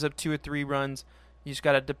 Maybe he gives up 2 or 3 runs. You just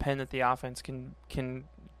got to depend that the offense can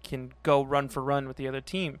go run for run with the other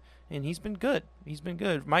team, and he's been good.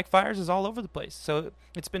 Mike Fiers is all over the place, so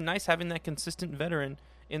it's been nice having that consistent veteran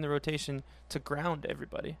in the rotation to ground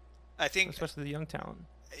everybody. I think, especially the young talent.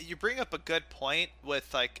 You bring up a good point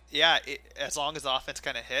with as long as the offense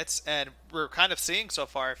kind of hits, and we're kind of seeing so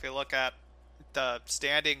far. If you look at the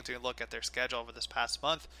standings, you look at their schedule over this past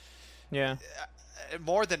month. Yeah.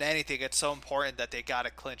 More than anything, it's so important that they got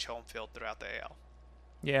to clinch home field throughout the AL.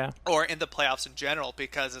 Yeah. Or in the playoffs in general,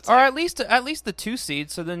 because it's at least the 2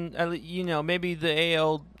 seed. So then maybe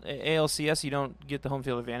the ALCS you don't get the home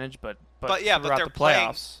field advantage, but they're the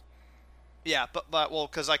playoffs.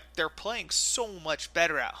 Because they're playing so much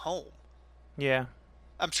better at home. Yeah.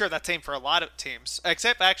 I'm sure that's the same for a lot of teams,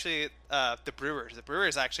 except actually the Brewers. The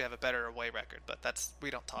Brewers actually have a better away record, but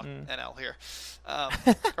we don't talk NL here,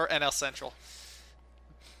 or NL Central.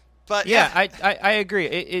 But I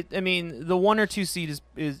agree. I mean, the 1 or 2 seed is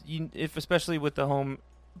if especially with the home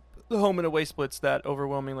and away splits that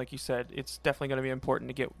overwhelming, like you said, it's definitely going to be important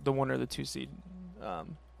to get the 1 or the 2 seed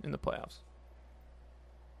in the playoffs.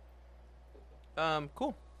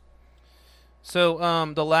 Cool.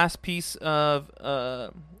 So the last piece of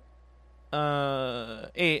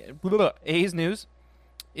A's news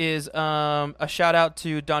is a shout out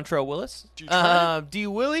to Dontrelle Willis. D.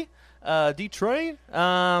 Willie. D-Train.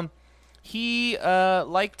 He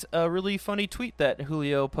liked a really funny tweet that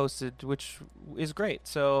Julio posted, which is great.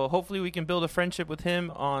 So hopefully we can build a friendship with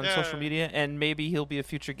him on social media, and maybe he'll be a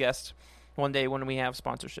future guest one day when we have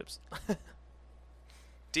sponsorships.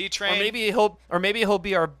 D-Train. Or maybe he'll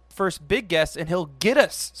be our first big guest, and he'll get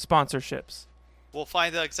us sponsorships. We'll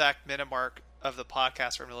find the exact minute mark of the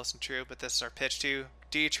podcast for him to listen to, but this is our pitch to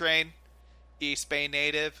D-Train, East Bay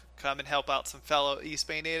native. Come and help out some fellow East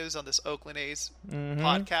Bay natives on this Oakland A's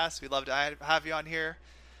podcast. We'd love to have you on here.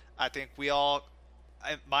 I think we all,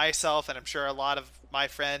 myself, and I'm sure a lot of my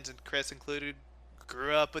friends, and Chris included,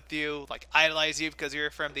 grew up with you, like idolize you because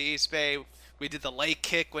you're from the East Bay. We did the leg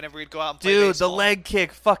kick whenever we'd go out and play baseball. The leg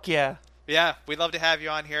kick. Fuck yeah. Yeah, we'd love to have you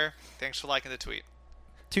on here. Thanks for liking the tweet.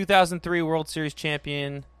 2003 World Series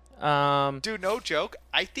champion. Dude, no joke.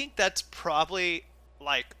 I think that's probably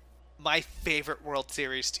like my favorite World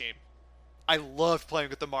Series team. I loved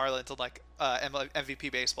playing with the Marlins in like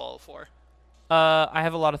MVP Baseball 04. I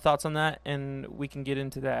have a lot of thoughts on that, and we can get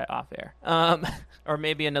into that off air. Or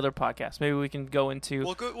maybe another podcast. Maybe we can go into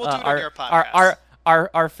we'll do it on your podcast.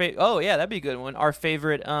 Oh yeah, that'd be a good one. Our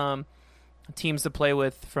favorite teams to play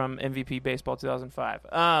with from MVP Baseball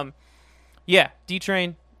 2005. Yeah,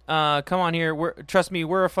 D-Train, come on here. Trust me,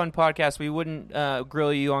 we're a fun podcast. We wouldn't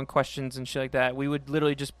grill you on questions and shit like that. We would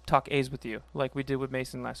literally just talk A's with you, like we did with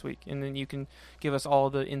Mason last week, and then you can give us all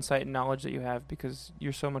the insight and knowledge that you have because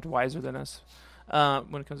you're so much wiser than us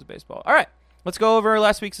when it comes to baseball. All right, let's go over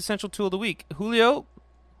last week's essential tool of the week. Julio,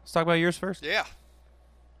 let's talk about yours first. Yeah.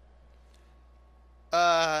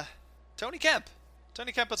 Tony Kemp.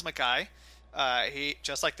 Tony Kemp was my guy. He,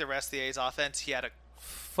 just like the rest of the A's offense, he had a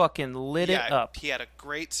fucking lit it up. He had a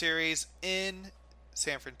great series in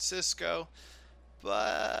San Francisco,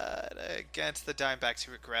 but against the Diamondbacks,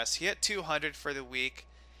 he regressed. He hit 200 for the week.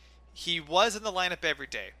 He was in the lineup every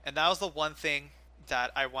day, and that was the one thing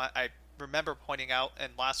that I remember pointing out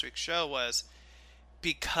in last week's show was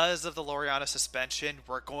because of the Laureano suspension,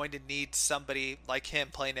 we're going to need somebody like him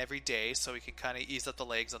playing every day so we can kind of ease up the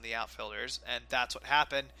legs on the outfielders, and that's what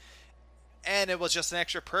happened. And it was just an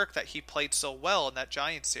extra perk that he played so well in that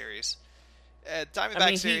Giants series.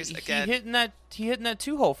 Diamondback series, again. He hit in that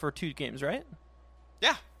 2-hole for 2 games, right?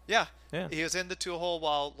 Yeah. He was in the 2-hole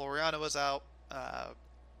while Laureano was out.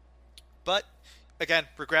 But, again,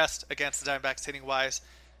 regressed against the Diamondbacks hitting-wise.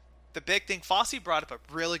 The big thing, Fosse brought up a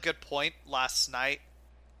really good point last night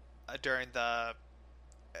during the...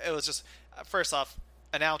 It was just, first off,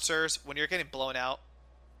 announcers, when you're getting blown out,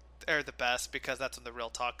 they're the best because that's when the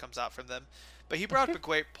real talk comes out from them. But he brought up a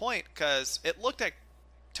great point because it looked like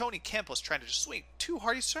Tony Kemp was trying to just swing too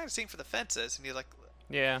hard. He's trying to swing for the fences, and he's like,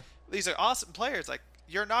 "Yeah, these are awesome players. Like,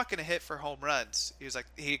 you're not going to hit for home runs." He was like,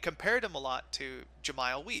 he compared him a lot to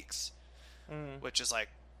Jemile Weeks, which is like,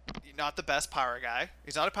 not the best power guy.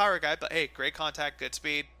 He's not a power guy, but hey, great contact, good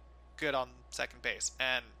speed, good on second base,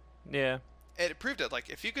 and yeah, it proved it. Like,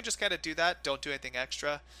 if you can just kind of do that, don't do anything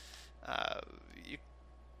extra,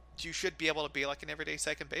 you should be able to be like an everyday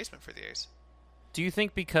second baseman for the A's. Do you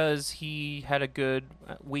think because he had a good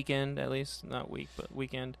weekend, at least, not week, but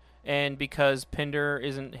weekend, and because Pinder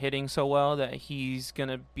isn't hitting so well that he's going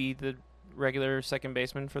to be the regular second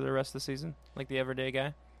baseman for the rest of the season, like the everyday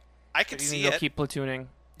guy? I could see he'll it. Keep platooning.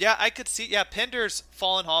 Yeah, I could see. Yeah, Pinder's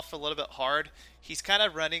fallen off a little bit hard. He's kind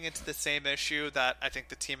of running into the same issue that I think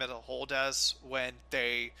the team as a whole does when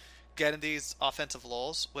they get in these offensive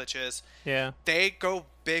lulls, which is they go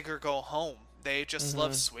big or go home. They just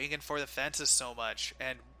love swinging for the fences so much,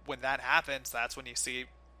 and when that happens, that's when you see,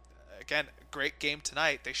 again, great game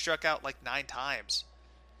tonight. They struck out like 9 times.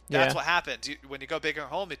 That's what happens. When you go big or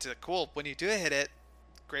home, it's cool. When you do hit it,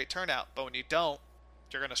 great turnout, but when you don't,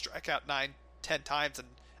 you're going to strike out 9, 10 times, and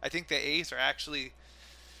I think the A's are actually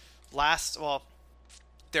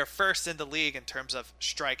they're first in the league in terms of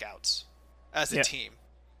strikeouts as a team.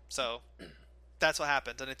 So that's what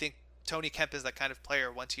happens. And I think Tony Kemp is that kind of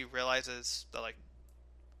player once he realizes that, like,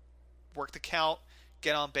 work the count,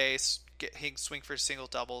 get on base, he can swing for single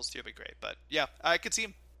doubles, he'll be great. But yeah, I could see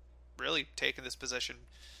him really taking this position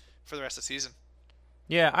for the rest of the season.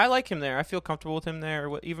 Yeah, I like him there. I feel comfortable with him there,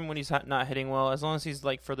 even when he's not hitting well, as long as he's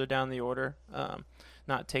like further down the order,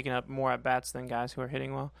 not taking up more at bats than guys who are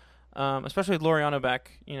hitting well. Especially with Laureano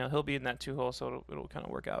back, he'll be in that 2-hole, so it'll kind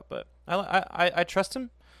of work out. But I trust him.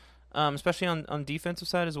 Especially on defensive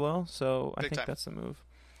side as well, so I think that's the move.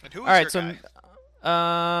 And who is your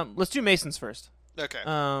guy? Let's do Mason's first. Okay.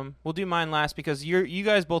 We'll do mine last because you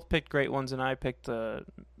guys both picked great ones, and I picked I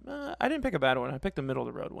didn't pick a bad one. I picked the middle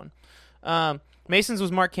of the road one. Mason's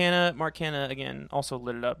was Mark Canha. Mark Canha again also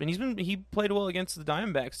lit it up, and he played well against the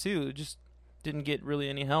Diamondbacks too. Just didn't get really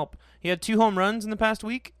any help. He had 2 home runs in the past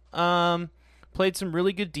week. Played some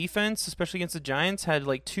really good defense, especially against the Giants. Had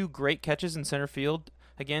like 2 great catches in center field.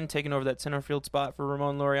 Again, taking over that center field spot for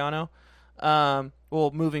Ramon Laureano.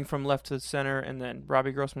 Moving from left to center, and then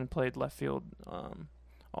Robbie Grossman played left field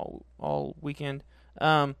all weekend.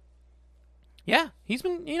 He's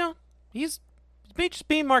been, he's just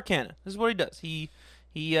being Mark Hanna. This is what he does.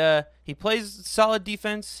 He plays solid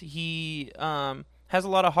defense. He has a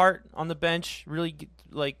lot of heart on the bench. Really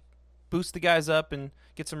boosts the guys up and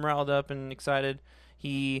gets them riled up and excited.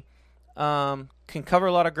 He can cover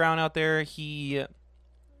a lot of ground out there. He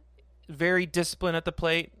very disciplined at the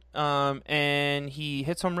plate. And he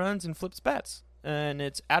hits home runs and flips bats. And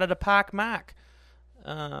it's out of the pack Mac.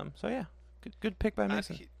 Good pick by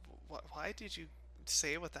Mason. Why did you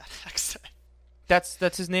say it with that accent?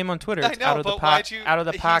 That's his name on Twitter. It's I know, out of but the pack, why'd you? out of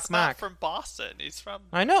the pack he's Mac. Not from Boston. He's from.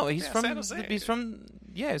 I know. He's from. San Jose. He's from.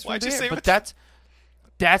 Yeah, he's from Why'd you there. say But with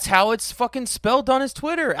that's how it's fucking spelled on his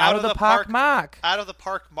Twitter. Out of the pack Mac. Out of the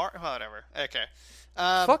park, whatever. Okay.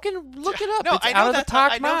 Fucking look it up. No, it's I know out of the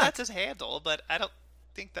pack I know Mac. that's his handle, but I don't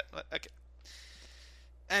think that. Okay.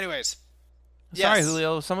 Anyways. Sorry, yes.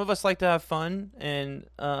 Julio. Some of us like to have fun and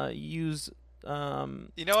use you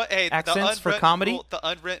know what? Hey, accents for comedy. The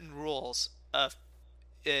unwritten rules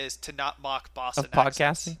is to not mock Boston Of podcasting?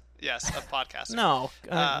 accents. Yes, of podcasting. No,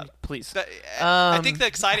 please. I think the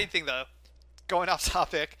exciting thing, though, going off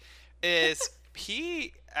topic, is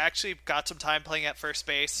he actually got some time playing at first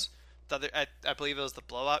base. I believe it was the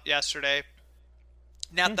blowout yesterday.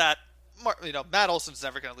 Not that Matt Olson's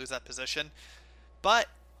never going to lose that position, but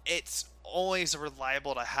it's always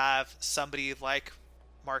reliable to have somebody like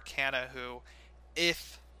Mark Hanna who,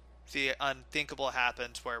 if the unthinkable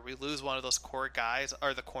happens where we lose one of those core guys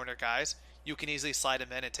or the corner guys, you can easily slide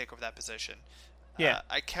him in and take over that position. Yeah.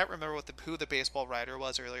 I can't remember who the baseball writer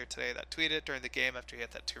was earlier today that tweeted during the game after he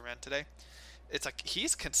hit that 2-run today. It's like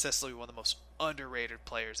he's consistently one of the most underrated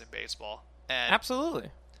players in baseball. And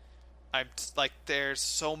absolutely. I'm like, there's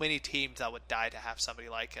so many teams that would die to have somebody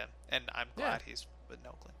like him, and I'm glad he's with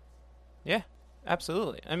Oakland. Yeah,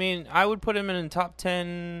 absolutely. I mean, I would put him in the top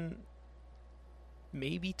 10,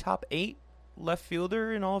 maybe top 8 left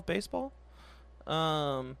fielder in all of baseball.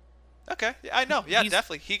 Okay, I know. Yeah,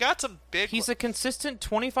 definitely. He got some big... He's a consistent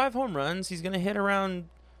 25 home runs. He's going to hit around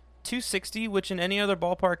 260, which in any other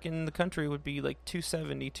ballpark in the country would be like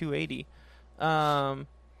 270, 280.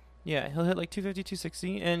 Yeah, he'll hit like 250,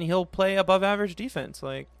 260, and he'll play above average defense.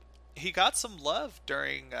 Like, he got some love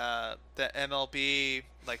during the MLB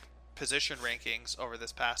position rankings over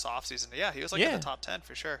this past offseason. Yeah, he was in the top 10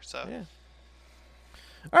 for sure. So yeah.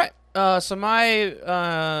 All right. So my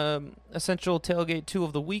essential tailgate 2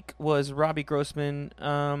 of the week was Robbie Grossman.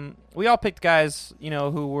 We all picked guys,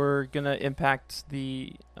 who were gonna impact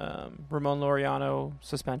the Ramon Laureano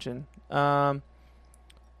suspension.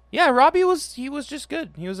 Yeah, Robbie was just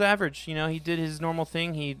good. He was average. He did his normal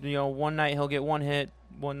thing. He, one night he'll get 1 hit,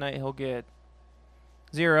 one night he'll get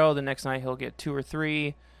 0, the next night he'll get 2 or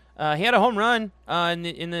 3. He had a home run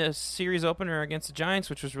in the series opener against the Giants,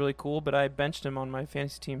 which was really cool, but I benched him on my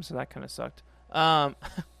fantasy team, so that kind of sucked. Yeah,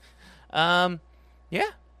 I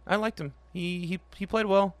liked him. He played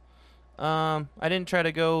well. I didn't try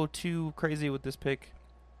to go too crazy with this pick.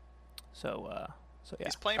 So yeah.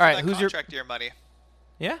 He's playing for that contract year money.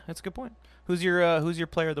 Yeah, that's a good point. Who's your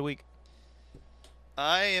player of the week?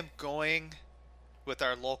 I am going with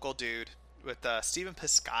our local dude, with Stephen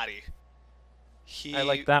Piscotty. I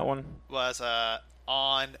like that one. Was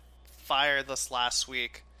on fire this last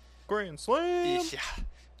week. Grand slam. Yeah.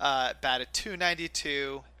 Batted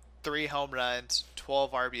 .292, 3 home runs,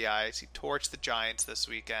 12 RBIs. He torched the Giants this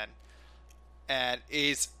weekend. And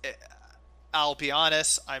I'll be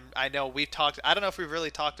honest, I know we've talked, I don't know if we've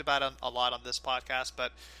really talked about it a lot on this podcast,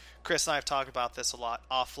 but Chris and I have talked about this a lot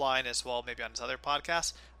offline as well, maybe on his other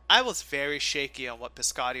podcasts. I was very shaky on what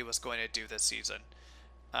Piscotty was going to do this season.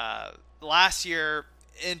 Last year,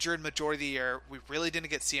 injured majority of the year, we really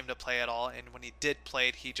didn't get to see him to play at all, and when he did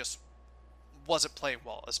play, he just wasn't playing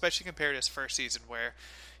well, especially compared to his first season where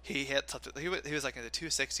he was like in the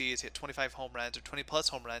 260s, hit 25 home runs or 20 plus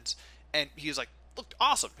home runs, and he was looked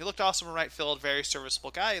awesome. He looked awesome in right field, very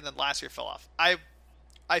serviceable guy, and then last year fell off. I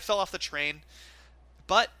fell off the train,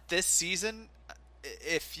 but this season,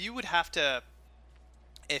 if the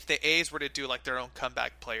A's were to do their own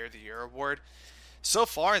comeback player of the year award, so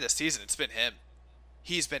far in the season, it's been him.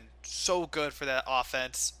 He's been so good for that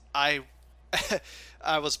offense. I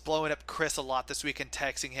was blowing up Chris a lot this week and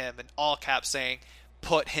texting him in all caps saying,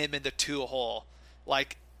 put him in the 2 hole.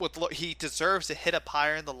 He deserves to hit up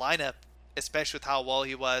higher in the lineup, especially with how well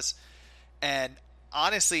he was. And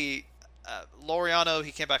honestly, Laureano,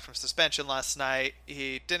 he came back from suspension last night.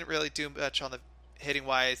 He didn't really do much on the hitting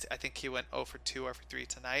wise. I think he went 0 for 2 or for 3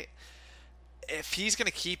 tonight. If he's going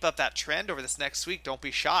to keep up that trend over this next week, don't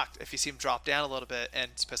be shocked if you see him drop down a little bit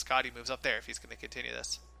and Piscotty moves up there if he's going to continue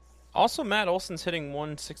this. Also, Matt Olson's hitting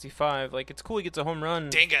 165. Like, it's cool he gets a home run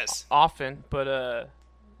Dingus. often, but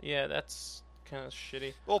yeah, that's kind of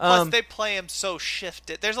shitty. Well, plus they play him so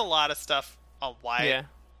shifted. There's a lot of stuff on why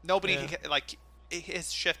nobody like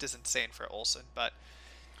his shift is insane for Olson, but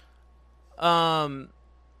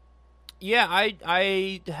yeah,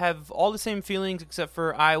 I have all the same feelings except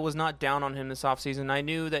for I was not down on him this offseason. I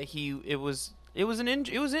knew that it was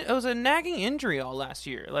a nagging injury all last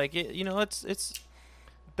year. Like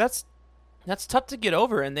that's tough to get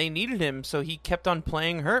over, and they needed him, so he kept on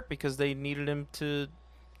playing hurt because they needed him to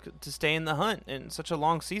stay in the hunt in such a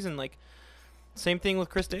long season. Like, same thing with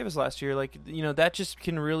Chris Davis last year. Like, that just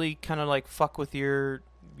can really kind of like fuck with your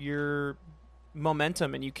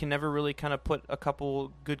momentum, and you can never really kind of put a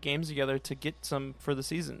couple good games together to get some for the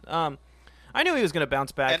season. I knew he was going to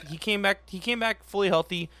bounce back. He came back fully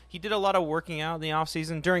healthy. He did a lot of working out in the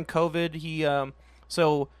offseason during COVID.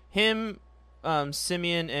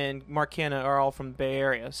 Simeon and Mark Canha are all from the Bay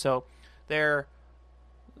Area, so I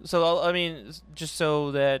mean, just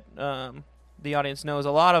so that the audience knows,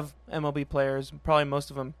 a lot of MLB players, probably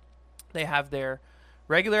most of them, they have their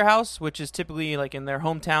regular house, which is typically like in their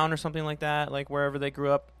hometown or something like that, like wherever they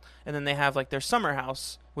grew up, and then they have like their summer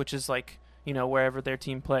house, which is like wherever their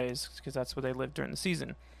team plays, because that's where they live during the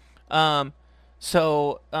season.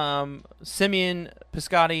 Simeon,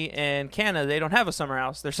 Piscotty, and Canha, they don't have a summer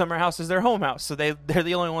house. Their summer house is their home house, so they're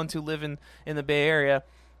the only ones who live in the Bay Area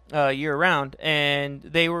year round. And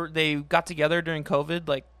they got together during COVID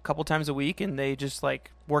like a couple times a week, and they just like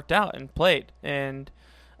worked out and played and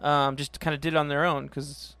just kind of did it on their own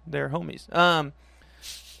because they're homies.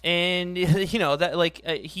 And that like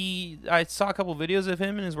I saw a couple videos of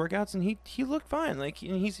him in his workouts, and he looked fine. Like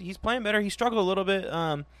he's playing better. He struggled a little bit.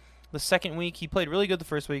 The second week, he played really good the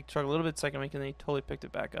first week, struggled a little bit the second week, and then he totally picked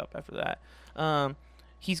it back up after that.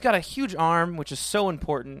 He's got a huge arm, which is so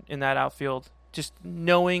important in that outfield. Just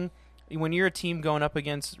knowing when you're a team going up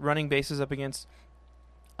against running bases up against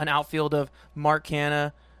an outfield of Mark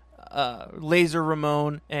Canha, Laser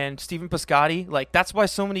Ramon, and Stephen Piscotty, like that's why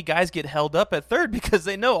so many guys get held up at third, because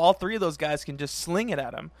they know all three of those guys can just sling it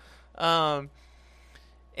at him.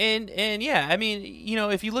 And yeah, I mean,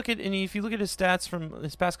 if you look at his stats from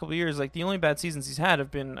his past couple of years, like the only bad seasons he's had have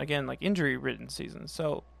been, again, like injury-ridden seasons.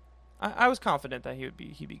 So I was confident that he'd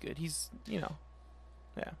be good. He's yeah.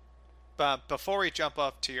 But before we jump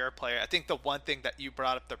up to your player, I think the one thing that you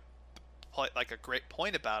brought up like a great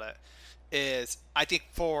point about it is, I think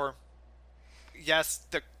the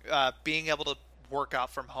being able to work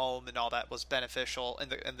out from home and all that was beneficial in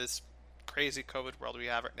this crazy COVID world we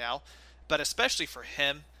have right now. But especially for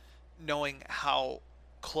him, knowing how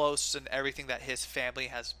close and everything that his family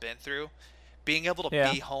has been through, being able to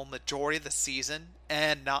be home majority of the season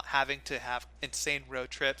and not having to have insane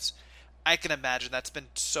road trips, I can imagine that's been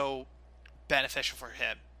so beneficial for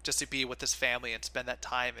him, just to be with his family and spend that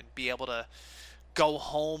time and be able to go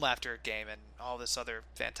home after a game and all this other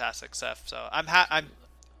fantastic stuff. So I'm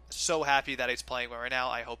so happy that he's playing well right now.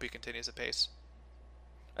 I hope he continues the pace.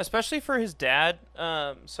 Especially for his dad.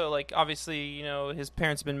 So, like, obviously, his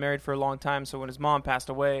parents have been married for a long time, so when his mom passed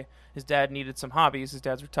away, his dad needed some hobbies. His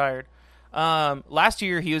dad's retired. Last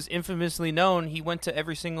year, he was infamously known. He went to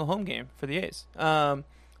every single home game for the A's. It's a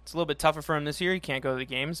little bit tougher for him this year. He can't go to the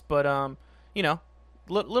games, but,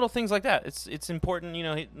 little things like that. It's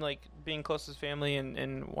important, like, being close to his family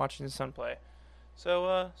and watching his son play.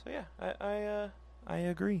 So yeah, I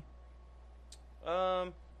agree.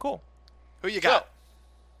 Cool. Who you got?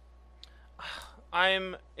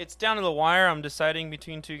 It's down to the wire. I'm deciding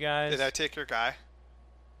between two guys. Did I take your guy?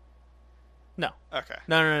 No. Okay.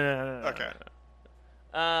 No. Okay.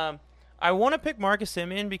 I want to pick Marcus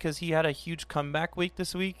Semien because he had a huge comeback week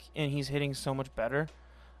this week, and he's hitting so much better.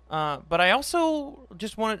 But I also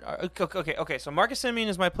just wanted... Okay, so Marcus Semien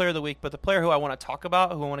is my player of the week, but the player who I want to talk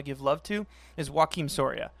about, who I want to give love to, is Joakim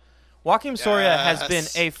Soria. Joakim Soria has been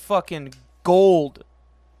a fucking gold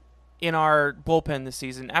in our bullpen this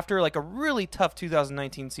season. After like a really tough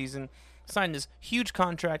 2019 season, signed this huge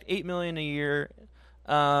contract, $8 million a year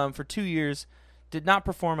for 2 years. Did not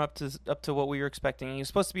perform up to what we were expecting. He was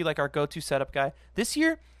supposed to be like our go-to setup guy. This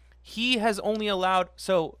year, he has only allowed,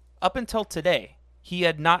 so up until today, he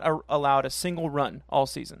had not allowed a single run all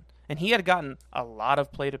season, and he had gotten a lot of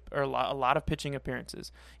a lot of pitching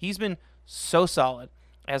appearances. He's been so solid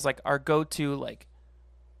as like our go-to like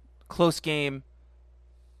close game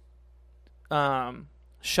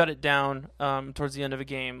shut it down towards the end of a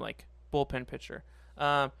game, like bullpen pitcher.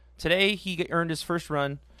 Today he earned his first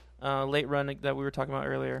run, late run that we were talking about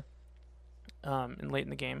earlier, and late in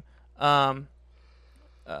the game.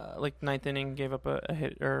 Like ninth inning, gave up a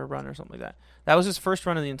hit or a run or something like that. That was his first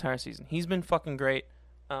run of the entire season. He's been fucking great.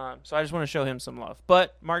 So I just want to show him some love.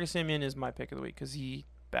 But Marcus Semien is my pick of the week because he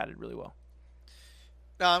batted really well.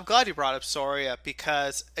 No, I'm glad you brought up Soria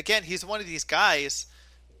because, again, he's one of these guys.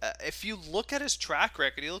 If you look at his track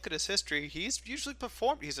record, you look at his history, he's usually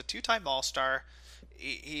performed. He's a 2-time All-Star.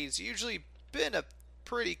 He's usually been a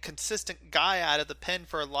pretty consistent guy out of the pen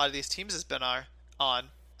for a lot of these teams has been on.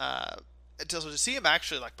 To see him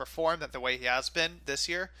actually like perform the way he has been this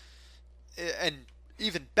year, and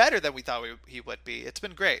even better than we thought he would be, it's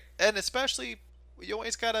been great. And especially, you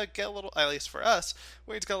always gotta get a little, at least for us,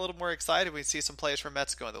 we always got a little more excited when we see some players from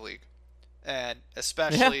Mexico in the league, and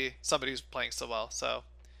especially somebody who's playing so well. So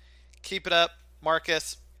keep it up,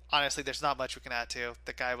 Marcus. Honestly, there's not much we can add to.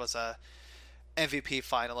 The guy was a MVP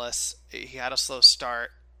finalist. He had a slow start,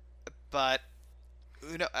 but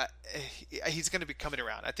he's going to be coming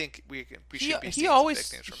around. I think we should be seeing some big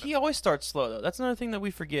things from him. He always starts slow, though. That's another thing that we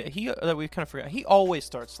forget. That we kind of forgot. He always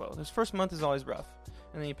starts slow. His first month is always rough,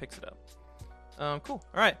 and then he picks it up. Cool.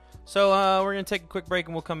 All right. So we're going to take a quick break,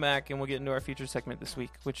 and we'll come back, and we'll get into our feature segment this week,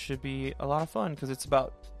 which should be a lot of fun because it's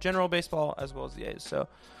about general baseball as well as the A's. So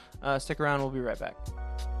stick around. We'll be right back.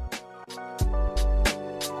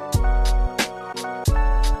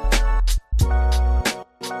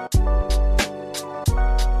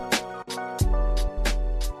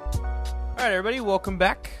 All right, everybody, welcome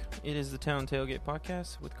back. It is the Town Tailgate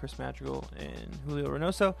Podcast with Chris Madrigal and Julio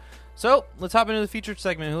Reynoso. So let's hop into the featured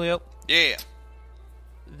segment, Julio. Yeah.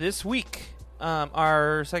 This week,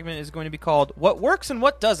 our segment is going to be called "What Works and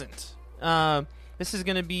What Doesn't." This is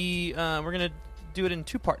going to be we're going to do it in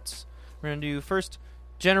two parts. We're going to do first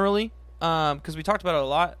generally because we talked about it a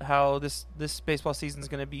lot. How this baseball season is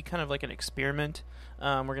going to be kind of like an experiment.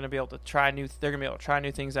 We're going to be able to try they're going to be able to try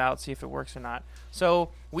new things out, see if it works or not. So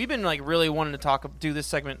we've been like really wanting to do this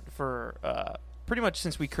segment for pretty much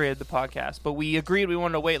since we created the podcast, but we agreed we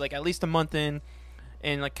wanted to wait like at least a month in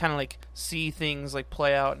and like kind of like see things like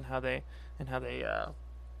play out and how they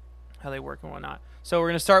work and whatnot. So we're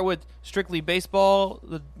going to start with strictly baseball,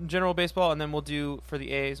 the general baseball, and then we'll do for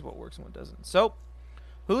the A's what works and what doesn't. So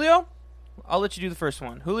Julio, I'll let you do the first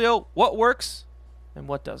one. Julio, what works and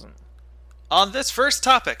what doesn't? On this first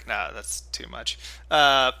topic, no, that's too much.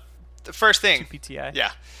 The first thing, PTI.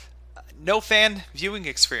 Yeah, no fan viewing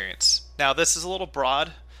experience. Now, this is a little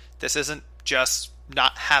broad. This isn't just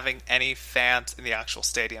not having any fans in the actual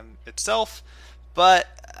stadium itself, but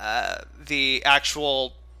the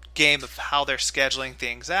actual game of how they're scheduling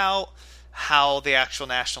things out, how the actual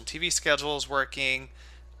national TV schedule is working,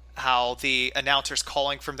 how the announcers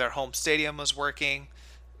calling from their home stadium is working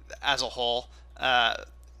as a whole.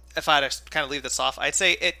 If I had to kind of leave this off, I'd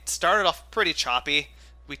say it started off pretty choppy.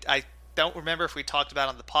 I don't remember if we talked about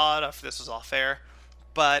it on the pod or if this was all fair,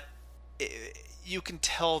 but you can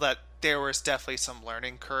tell that there was definitely some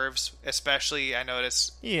learning curves, especially I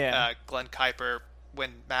noticed Glenn Kuiper,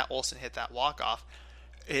 when Matt Olson hit that walk-off,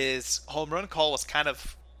 his home run call was kind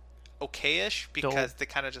of okay-ish because they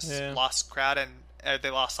kind of just lost crowd and they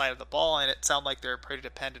lost sight of the ball, and it sounded like they were pretty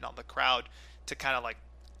dependent on the crowd to kind of like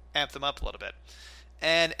amp them up a little bit.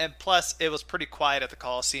 And plus, it was pretty quiet at the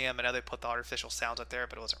Coliseum. I know they put the artificial sounds up there,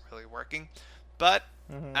 but it wasn't really working. But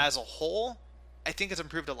as a whole, I think it's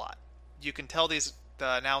improved a lot. You can tell the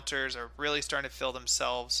announcers are really starting to feel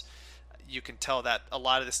themselves. You can tell that a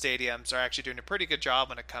lot of the stadiums are actually doing a pretty good job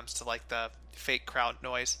when it comes to like the fake crowd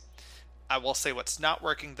noise. I will say what's not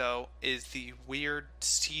working, though, is the weird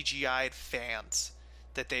CGI'd fans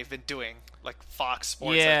that they've been doing, like Fox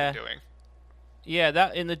Sports has been doing. Yeah,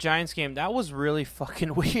 that in the Giants game, that was really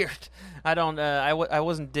fucking weird. I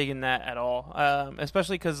wasn't digging that at all.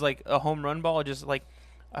 Especially because like a home run ball, just like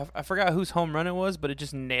I forgot whose home run it was, but it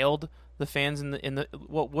just nailed the fans in the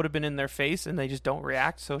what would have been in their face, and they just don't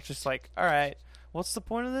react. So it's just like, all right, what's the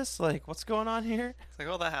point of this? Like, what's going on here? It's like,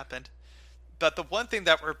 well, that happened. But the one thing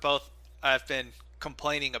that I've been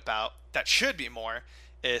complaining about that should be more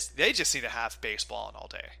is they just need to have baseball on all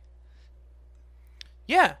day.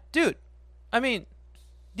 Yeah, dude. I mean,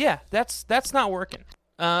 yeah, that's not working.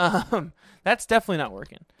 That's definitely not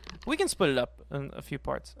working. We can split it up in a few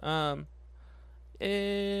parts. Let's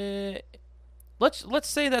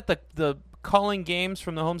say that the calling games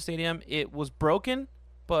from the home stadium, it was broken,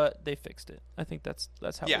 but they fixed it. I think that's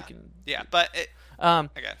how we can. Yeah, but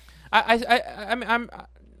again,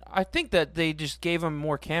 I think that they just gave them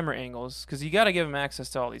more camera angles because you got to give them access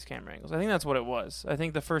to all these camera angles. I think that's what it was. I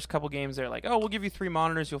think the first couple games they're like, oh, we'll give you 3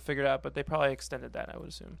 monitors, you'll figure it out. But they probably extended that, I would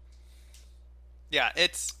assume. Yeah,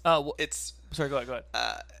 it's sorry, go ahead.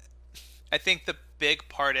 I think the big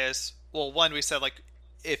part is, well, one, we said, like,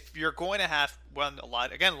 if you're going to have a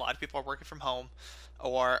lot of people are working from home,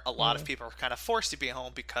 or a lot of people are kind of forced to be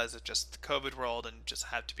home because of just the COVID world and just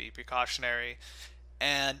have to be precautionary.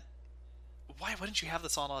 And why wouldn't you have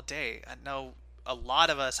this on all day? I know a lot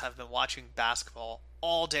of us have been watching basketball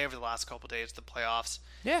all day over the last couple of days, the playoffs.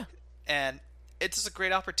 Yeah. And it's just a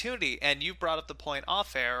great opportunity. And you brought up the point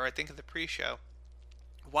off air, or I think in the pre-show.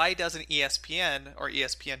 Why doesn't ESPN or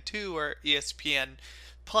ESPN2 or ESPN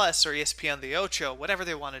Plus or ESPN The Ocho, whatever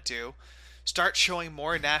they want to do, start showing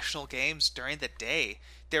more national games during the day?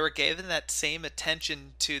 They were given that same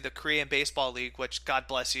attention to the Korean Baseball League, which, God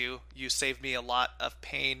bless you, you saved me a lot of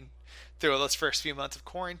pain through those first few months of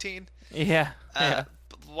quarantine. Yeah.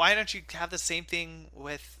 Why don't you have the same thing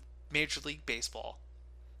with Major League Baseball?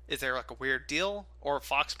 Is there like a weird deal? Or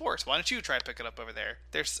Fox Sports? Why don't you try to pick it up over there?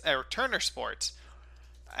 There's Turner Sports.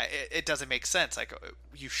 It doesn't make sense. Like,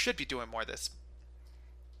 you should be doing more of this.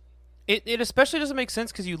 It especially doesn't make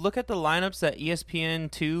sense because you look at the lineups that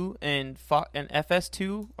ESPN2 and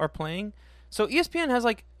FS2 are playing. So ESPN has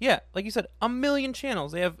like you said, 1 million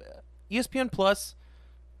channels. They have ESPN Plus.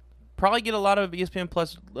 Probably get a lot of ESPN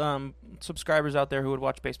Plus subscribers out there who would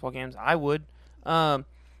watch baseball games. I would.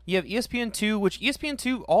 You have ESPN2, which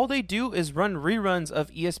ESPN2, all they do is run reruns of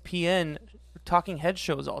ESPN talking head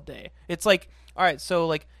shows all day. It's like, all right, so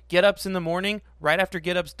like Get Up's in the morning, right after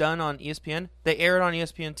Get Up's done on ESPN, they air it on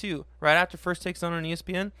ESPN2. Right after First Take's done on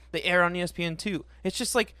ESPN, they air it on ESPN2. It's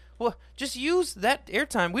just like, well, just use that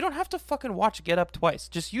airtime. We don't have to fucking watch Get Up twice.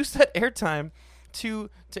 Just use that airtime to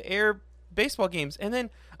air baseball games, and then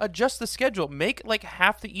adjust the schedule. Make like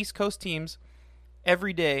half the East Coast teams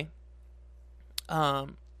every day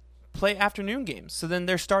play afternoon games. So then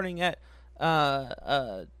they're starting at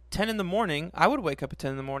 10 in the morning. I would wake up at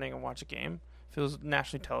 10 in the morning and watch a game if it was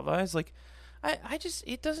nationally televised. Like, I just,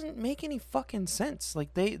 it doesn't make any fucking sense.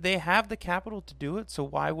 Like, they have the capital to do it, so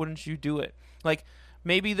why wouldn't you do it? Like,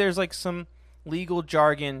 maybe there's like some legal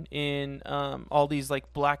jargon in all these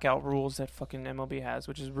like blackout rules that fucking MLB has,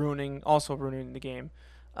 which is ruining the game.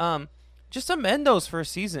 Just amend those for a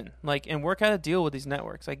season, like, and work out a deal with these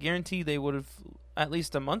networks. I guarantee they would have, at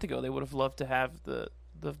least a month ago, they would have loved to have the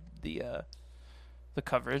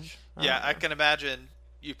coverage. I can imagine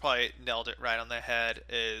you probably nailed it right on the head.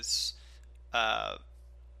 Is a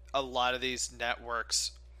lot of these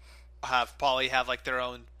networks probably have like their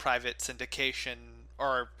own private syndication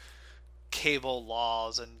or cable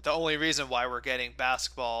laws, and the only reason why we're getting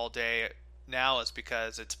basketball all day now is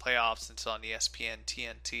because it's playoffs and it's on ESPN,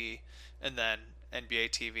 TNT, and then NBA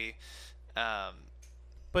TV.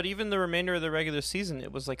 But even the remainder of the regular season,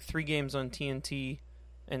 it was like 3 games on TNT,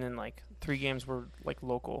 and then like 3 games were like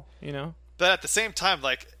local, you know? But at the same time,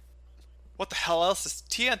 like, what the hell else is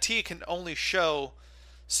TNT can only show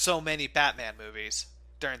so many Batman movies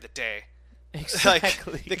during the day.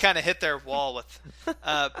 Exactly. Like, they kind of hit their wall with,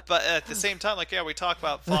 but at the same time, like, yeah, we talk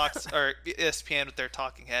about Fox or ESPN with their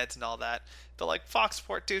talking heads and all that, but like Fox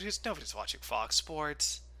Sports, dude, nobody's watching Fox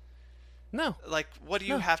Sports. No. Like, what do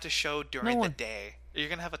you have to show during the day? You're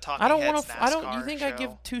gonna have a talking heads NASCAR You think show? I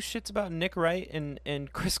give 2 shits about Nick Wright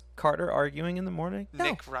and Chris Carter arguing in the morning? No,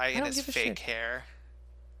 Nick Wright and his fake hair.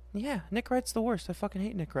 Yeah, Nick Wright's the worst. I fucking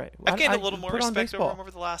hate Nick Wright. I've gained a little more respect over him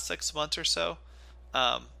over the last 6 months or so.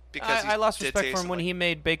 Because I lost respect for him when he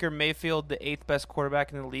made Baker Mayfield the 8th best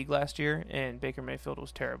quarterback in the league last year, and Baker Mayfield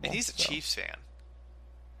was terrible. And he's a Chiefs fan.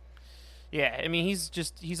 Yeah, I mean,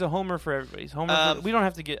 he's a homer for everybody. We don't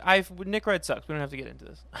have to get... Nick Wright sucks. We don't have to get into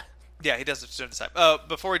this. Yeah, he does it during the time.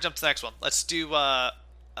 Before we jump to the next one, let's do...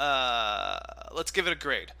 let's give it a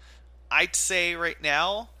grade. I'd say right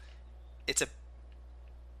now,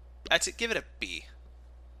 I'd give it a B.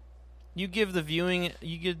 You give the viewing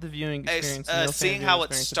experience. Seeing how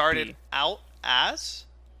it started out as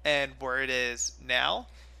and where it is now,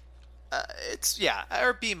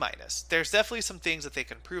 or B minus. There's definitely some things that they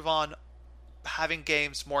can improve on. Having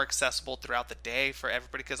games more accessible throughout the day for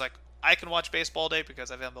everybody, because like I can watch baseball all day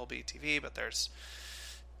because I have MLB TV, but there's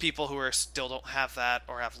people who still don't have that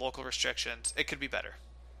or have local restrictions. It could be better.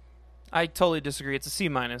 I totally disagree. It's a C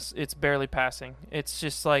minus. It's barely passing. It's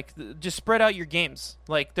just like, just spread out your games.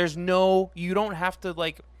 Like, you don't have to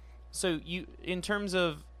like, so you, in terms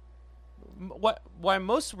of why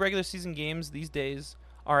most regular season games these days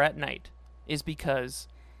are at night is because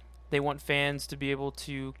they want fans to be able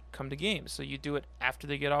to come to games. So you do it after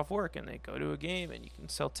they get off work and they go to a game, and you can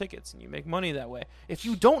sell tickets and you make money that way. If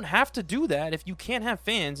you don't have to do that, if you can't have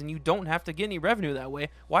fans and you don't have to get any revenue that way,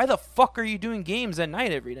 why the fuck are you doing games at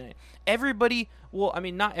night every night? Everybody, well, I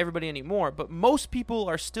mean, not everybody anymore, but most people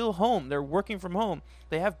are still home. They're working from home.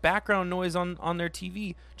 They have background noise on their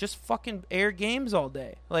TV. Just fucking air games all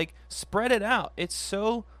day. Like, spread it out. It's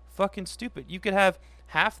so fucking stupid. You could have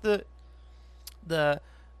half the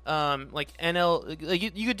like NL, like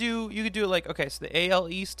you could do it like, okay, so the AL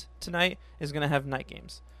East tonight is gonna have night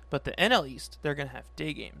games, but the NL East, they're gonna have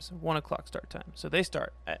day games, 1:00 start time. So they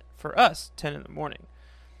start at, for us, 10 in the morning.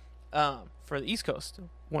 For the East Coast,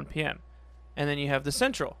 1 p.m. And then you have the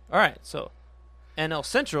Central. All right, so NL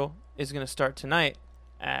Central is gonna start tonight.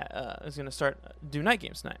 Do night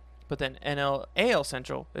games tonight. But then AL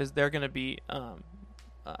Central they're gonna be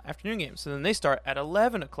afternoon games. So then they start at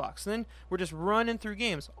 11 o'clock. So then we're just running through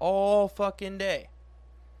games all fucking day.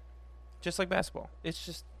 Just like basketball. It's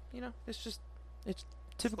just, it's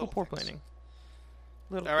typical poor planning.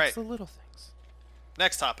 All right. It's the little things.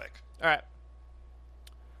 Next topic. All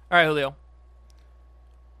right, Julio.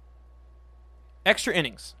 Extra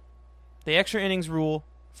innings. The extra innings rule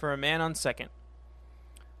for a man on second.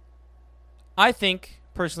 I think,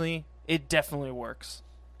 personally, it definitely works.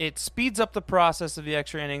 It speeds up the process of the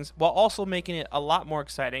extra innings while also making it a lot more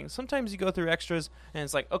exciting. Sometimes you go through extras and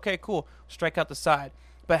it's like, okay, cool, strike out the side.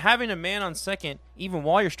 But having a man on second, even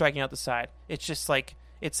while you're striking out the side, it's just like,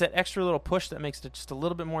 it's that extra little push that makes it just a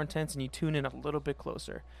little bit more intense, and you tune in a little bit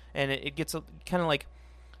closer. And it gets kind of like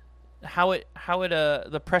how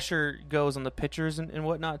the pressure goes on the pitchers and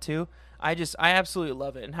whatnot too. I absolutely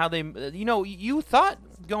love it. And how they, you thought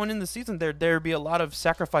going into the season there'd be a lot of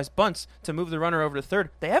sacrifice bunts to move the runner over to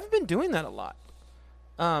third. They haven't been doing that a lot.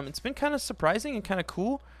 It's been kind of surprising and kind of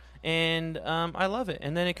cool, and I love it.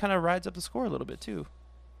 And then it kind of rides up the score a little bit too.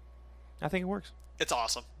 I think it works. It's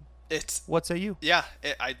awesome. What say you? Yeah,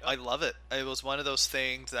 I love it. It was one of those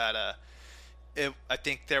things that I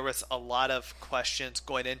think there was a lot of questions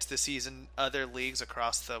going into the season. Other leagues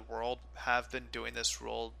across the world have been doing this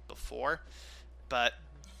rule before, but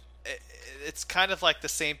it's kind of like the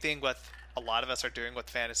same thing with a lot of us are doing with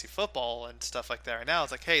fantasy football and stuff like that right now.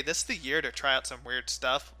 It's like, hey, this is the year to try out some weird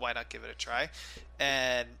stuff. Why not give it a try?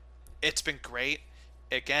 And it's been great.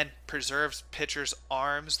 Again, preserves pitchers'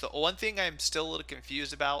 arms. The one thing I'm still a little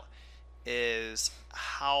confused about is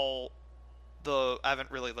how I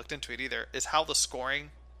haven't really looked into it either, is how the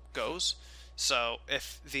scoring goes. So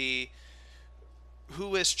if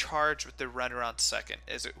who is charged with the runner on second?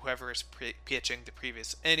 Is it whoever is pitching the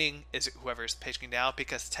previous inning? Is it whoever is pitching now?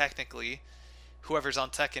 Because technically, whoever's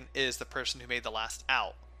on second is the person who made the last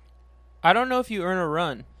out. I don't know if you earn a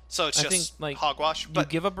run. So it's just like hogwash. You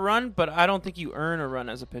give up a run, but I don't think you earn a run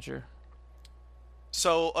as a pitcher.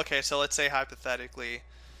 So, okay, so let's say hypothetically,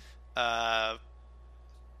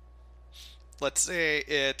 let's say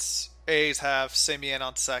it's A's have Simeon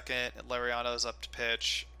on second and Laureano's up to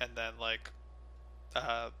pitch, and then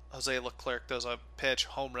Jose Leclerc does a pitch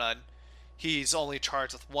home run. He's only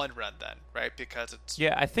charged with one run then, right? Because it's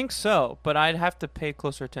I think so, but I'd have to pay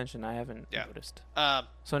closer attention. I haven't noticed.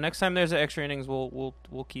 So next time there's an extra innings, we'll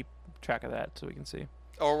keep track of that so we can see.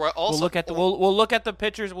 Or we'll look at the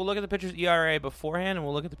pitchers. We'll look at the pitchers' ERA beforehand, and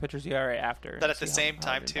we'll look at the pitchers' ERA after. But at the same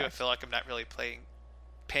time, too, I feel like I'm not really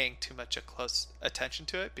paying too much close attention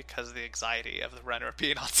to it because of the anxiety of the runner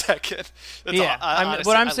being on second. Honestly,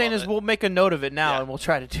 what I'm saying is we'll make a note of it now, and we'll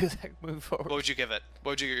try to do that moving forward. What would you give it?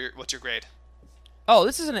 What's your grade? Oh,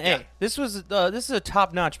 this is an A. Yeah. This is a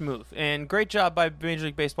top-notch move, and great job by Major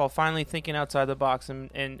League Baseball finally thinking outside the box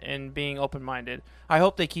and being open-minded. I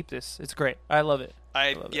hope they keep this. It's great. I love it.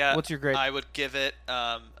 What's your grade? I would give it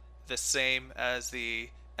the same as the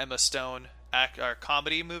Emma Stone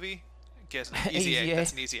comedy movie. Easy A.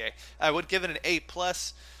 That's an easy A. I would give it an A+.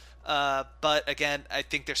 But again, I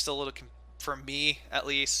think there's still a little, for me at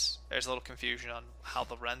least, there's a little confusion on how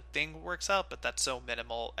the run thing works out, but that's so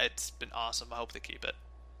minimal. It's been awesome. I hope they keep it.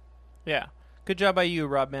 Yeah. Good job by you,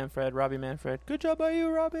 Robbie Manfred. Good job by you,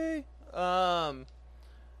 Robbie.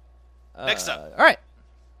 Next up. All right.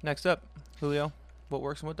 Next up, Julio. What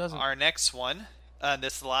works and what doesn't? Our next one,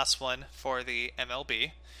 this is the last one for the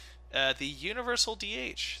MLB. The Universal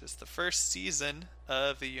DH. This is the first season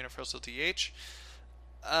of the Universal DH.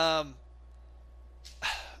 I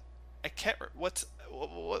can't. What?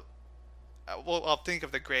 Well, I'll think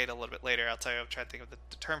of the grade a little bit later. I'll tell you. I'm trying to think of the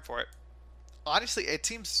term for it. Honestly, it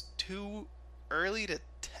seems too early to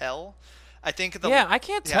tell. I think I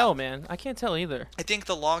can't tell, man. I can't tell either. I think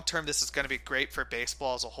the long term, this is going to be great for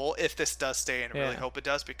baseball as a whole. If this does stay, and I really hope it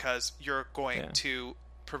does, because you're going to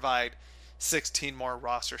provide 16 more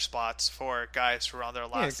roster spots for guys who are on their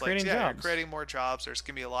last legs. Creating jobs. You're creating more jobs. There's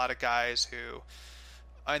going to be a lot of guys who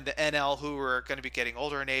in the NL who are going to be getting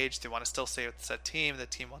older in age. They want to still stay with the said team. The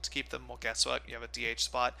team wants to keep them. Well, guess what? You have a DH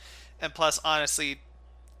spot. And plus, honestly,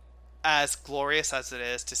 as glorious as it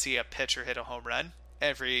is to see a pitcher hit a home run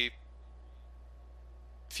every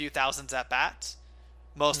few thousands at bats,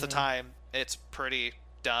 most of the time it's pretty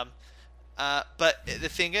dumb. But the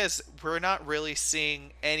thing is, we're not really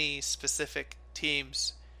seeing any specific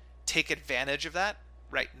teams take advantage of that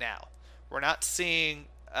right now. We're not seeing.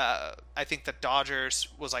 I think the Dodgers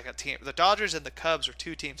was like a team. The Dodgers and the Cubs were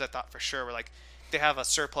two teams I thought for sure were like they have a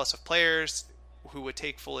surplus of players who would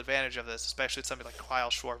take full advantage of this, especially somebody like Kyle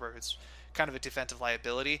Schwarber, who's kind of a defensive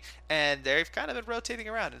liability, and they've kind of been rotating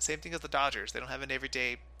around. And same thing as the Dodgers. They don't have an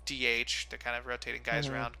everyday DH. They're kind of rotating guys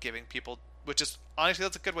around, giving people, which is honestly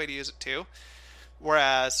that's a good way to use it too.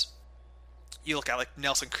 Whereas you look at like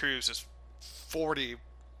Nelson Cruz is 40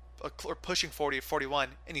 or pushing 40 or 41,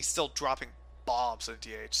 and he's still dropping bombs in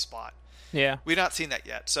the DH spot. Yeah, we've not seen that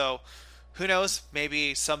yet. So who knows?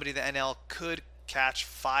 Maybe somebody in the NL could catch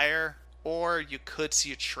fire, or you could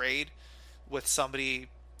see a trade with somebody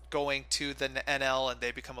going to the NL and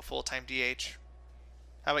they become a full-time DH.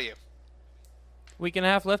 How about you? Week and a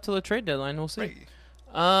half left till the trade deadline. We'll see. Right.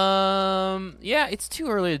 Yeah, it's too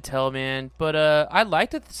early to tell, man. But I'd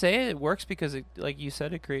like to say it works because, like you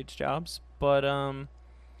said, it creates jobs. But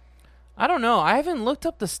I don't know. I haven't looked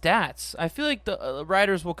up the stats. I feel like the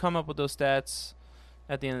writers will come up with those stats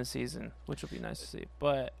at the end of the season, which will be nice to see.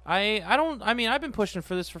 But I don't. I mean, I've been pushing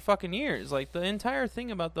for this for fucking years. Like the entire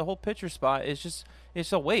thing about the whole pitcher spot is just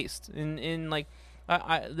it's a waste. In like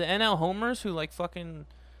the NL homers who like fucking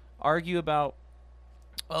argue about,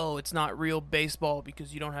 oh, it's not real baseball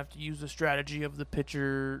because you don't have to use the strategy of the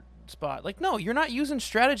pitcher spot. Like, no, you're not using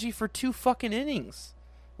strategy for 2 fucking innings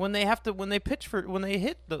when they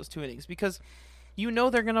hit those 2 innings because you know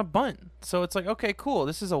they're gonna bunt. So it's like, okay, cool,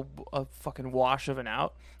 this is a fucking wash of an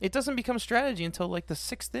out. It doesn't become strategy until like the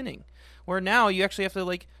 6th inning, where now you actually have to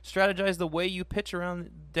like strategize the way you pitch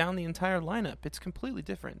down the entire lineup. It's completely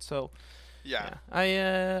different. So. Yeah.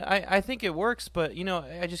 I think it works, but you know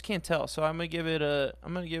I just can't tell. So I'm gonna give it a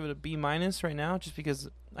B- right now, just because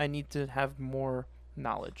I need to have more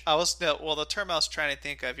knowledge. The term I was trying to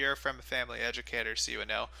think of. You're from a family educator, so you would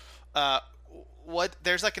know. What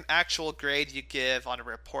there's like an actual grade you give on a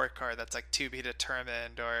report card that's like to be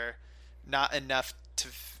determined or not enough to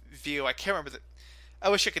view. I can't remember I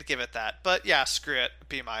wish I could give it that, but yeah, screw it,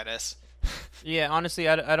 B-. Yeah, honestly,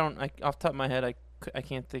 I don't. Off the top of my head, I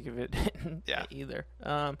can't think of it either.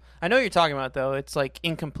 I know what you're talking about, though. It's like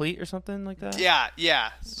incomplete or something like that. Yeah.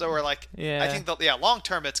 So we're like, I think long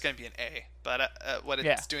term it's going to be an A, but what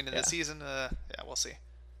it's doing in the season, we'll see.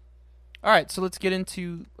 All right, so let's get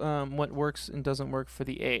into what works and doesn't work for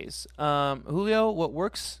the A's. Julio, what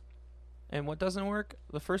works and what doesn't work?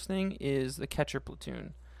 The first thing is the catcher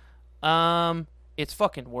platoon. It's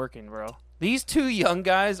fucking working, bro. These 2 young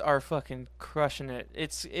guys are fucking crushing it.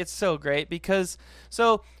 It's so great because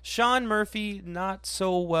Sean Murphy, not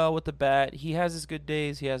so well with the bat. He has his good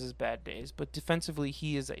days, he has his bad days, but defensively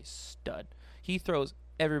he is a stud. He throws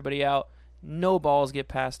everybody out. No balls get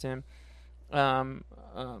past him.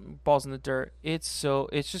 Balls in the dirt. It's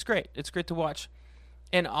just great. It's great to watch.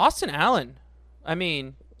 And Austin Allen, I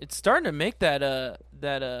mean, it's starting to make that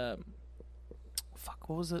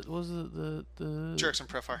what was it? What was it the Jurickson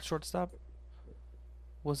Profar shortstop?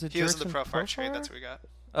 Was it? He was in the Profar trade. That's what we got.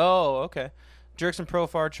 Oh, okay. Jurickson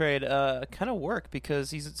Profar trade kind of worked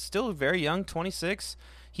because he's still very young, 26.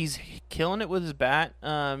 He's killing it with his bat.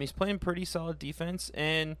 He's playing pretty solid defense,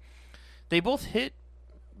 and they both hit.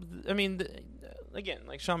 I mean, again,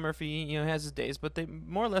 like Sean Murphy, has his days, but they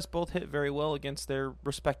more or less both hit very well against their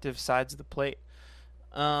respective sides of the plate.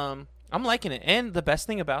 I'm liking it. And the best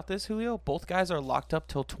thing about this, Julio, both guys are locked up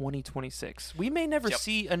till 2026. We may never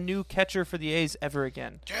see a new catcher for the A's ever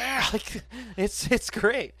again. Yeah. Like, it's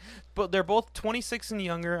great. But they're both 26 and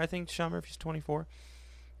younger. I think Sean Murphy's 24.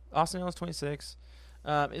 Austin Allen's 26.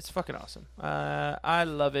 It's fucking awesome. I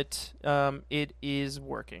love it. It is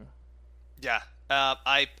working. Yeah.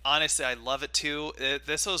 I love it too.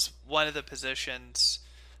 This was one of the positions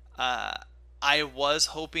I was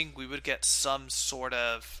hoping we would get some sort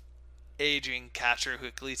of aging catcher who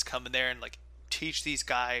could at least come in there and like teach these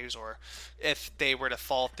guys, or if they were to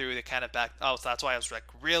fall through, they kind of back. Oh, so that's why I was like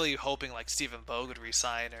really hoping like Stephen Vogt would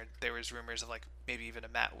resign, or there was rumors of like maybe even a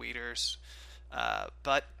Matt Wieters.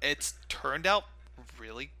 But it's turned out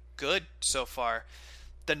really good so far.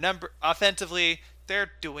 The offensively,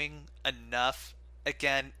 they're doing enough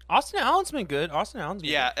again, Austin Allen's been good.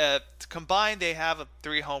 combined they have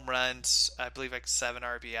 3 home runs, I believe like 7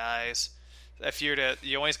 RBIs. If you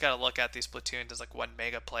always got to look at these platoons as like one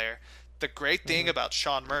mega player. The great thing about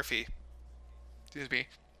Sean Murphy, excuse me,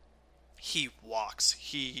 he walks.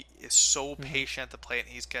 He is so patient at the plate, and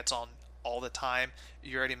he gets on all the time.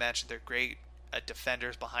 You already mentioned they're great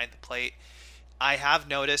defenders behind the plate. I have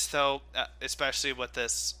noticed, though, especially with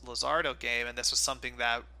this Luzardo game, and this was something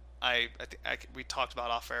that we talked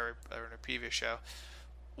about off air in a previous show,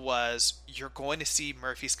 was you're going to see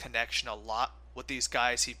Murphy's connection a lot with these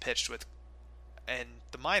guys he pitched with in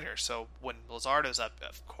the minors. So when Luzardo's up,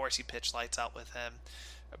 of course he pitched lights out with him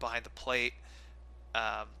behind the plate.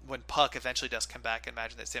 When Puck eventually does come back, I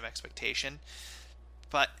imagine that same expectation.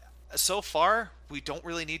 But so far, we don't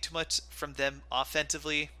really need too much from them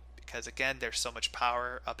offensively because, again, there's so much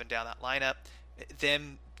power up and down that lineup.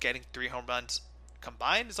 Them getting 3 home runs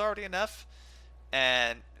combined is already enough.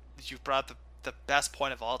 And you brought the best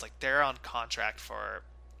point of all. It's like they're on contract for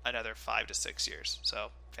another 5 to 6 years. So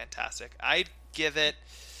fantastic. I'd give it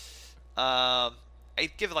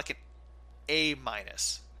like an A-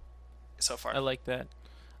 so far. I like that.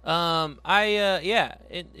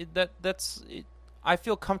 I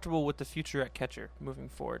feel comfortable with the future at catcher moving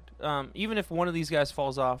forward. Even if one of these guys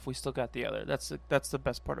falls off, we still got the other. That's the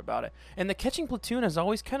best part about it. And the catching platoon has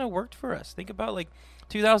always kind of worked for us. Think about like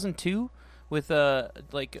 2002 with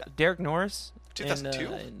Derek Norris.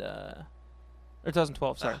 2002? Or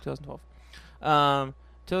 2012. Sorry, 2012.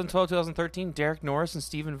 2012, 2013, Derek Norris and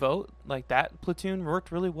Stephen Vogt. Like that platoon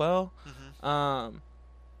worked really well. Mm-hmm.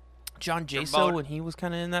 John Jaso when he was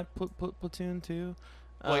kind of in that platoon too.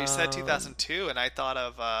 Well, you said 2002, and I thought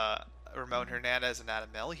of Ramon Hernandez and Adam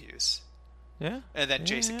Melhuse. Yeah. And then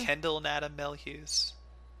Jason Kendall and Adam Melhuse.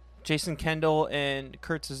 Jason Kendall and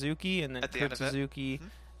Kurt Suzuki, and then At the Kurt end of it. Suzuki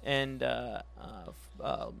and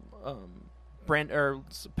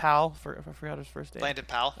Powell. I forgot his first name. Landon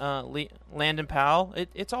Powell. Landon Powell.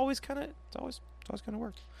 It's always kind of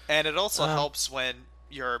worked. And it also helps when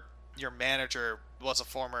your manager was a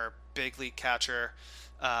former big league catcher.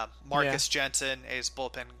 Marcus Jensen is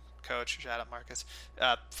bullpen coach. Shout out Marcus.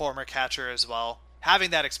 Former catcher as well.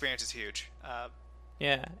 Having that experience is huge.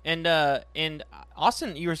 And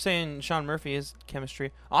Austin, you were saying Sean Murphy is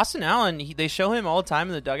chemistry. Austin Allen, they show him all the time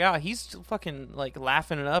in the dugout. He's fucking like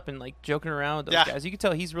laughing it up and like joking around with those guys. You can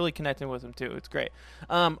tell he's really connecting with them too. It's great.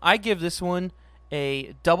 I give this one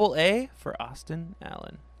a AA for Austin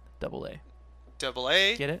Allen. AA.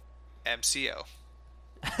 AA. Get it? MCO.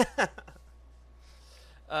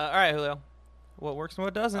 All right, Julio. What works and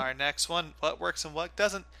what doesn't? Our next one, what works and what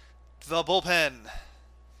doesn't? The bullpen.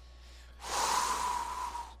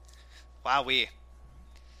 Wowee.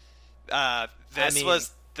 This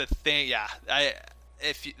was the thing. Yeah,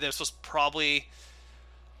 this was probably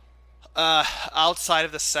outside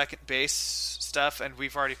of the second base stuff, and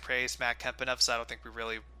we've already praised Matt Kemp enough, so I don't think we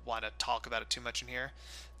really want to talk about it too much in here.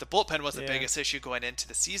 The bullpen was the biggest issue going into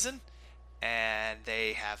the season, and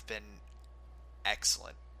they have been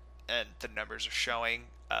excellent, and the numbers are showing.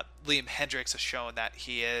 Liam Hendricks has shown that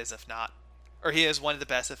he is one of the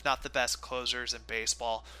best, if not the best, closers in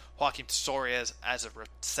baseball. Joaquin Soria, as a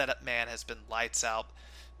setup man, has been lights out.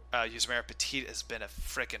 Yusmeiro Petit has been a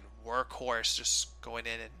freaking workhorse, just going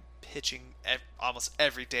in and pitching almost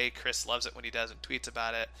every day. Chris loves it when he does and tweets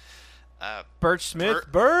about it. Birch Smith,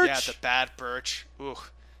 yeah, the bad Birch. Ooh,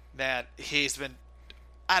 man, he's been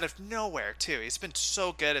out of nowhere too. He's been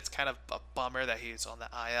so good. It's kind of a bummer that he's on the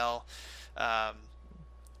IL.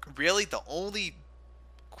 Really, the only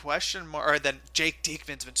question mark, or then Jake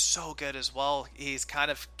Diekman's been so good as well. He's kind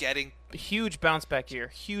of getting huge bounce back here.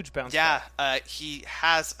 Huge bounce back. Yeah, he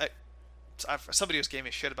has. Somebody was giving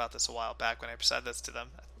me shit about this a while back when I said this to them,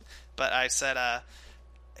 but I said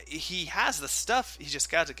he has the stuff. He just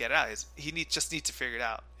got to get it out. He just needs to figure it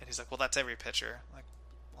out. And he's like, "Well, that's every pitcher." I'm like,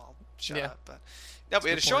 well, shut up. But no, but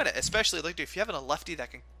it's showing it. Especially like if you have a lefty that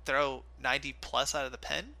can throw 90 plus out of the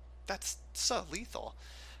pen, that's so lethal.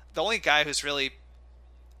 The only guy who's really,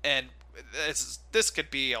 and this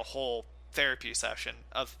could be a whole therapy session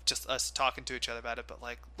of just us talking to each other about it, but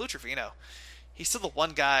like Lou Trevino, he's still the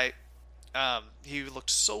one guy. He looked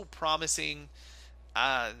so promising.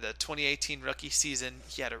 The 2018 rookie season,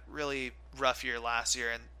 he had a really rough year last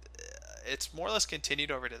year, and it's more or less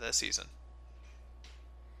continued over to this season.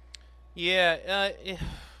 Yeah,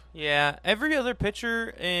 every other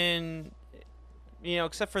pitcher, and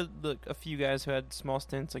except for a few guys who had small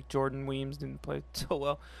stints, like Jordan Weems didn't play so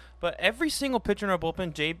well. But every single pitcher in our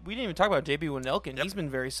bullpen, we didn't even talk about JB Winelkin. Yep. He's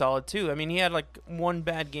been very solid too. I mean, he had like one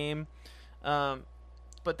bad game,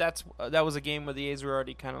 but that was a game where the A's were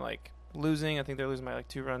already kind of like losing. I think they're losing by like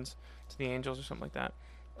 2 runs to the Angels or something like that.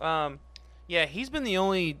 Yeah, he's been the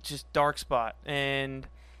only just dark spot. And,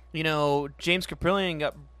 James Caprillion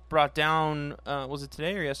got brought down, was it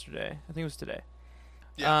today or yesterday? I think it was today.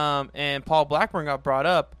 Yeah. And Paul Blackburn got brought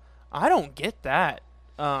up. I don't get that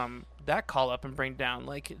call up and bring down.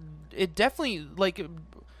 Like, it definitely, like,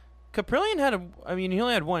 Caprillion he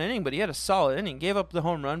only had 1 inning, but he had a solid inning. Gave up the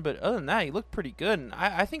home run, but other than that, he looked pretty good. And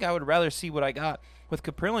I think I would rather see what I got with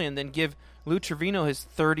Caprillion than give Lou Trevino his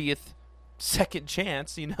 30th second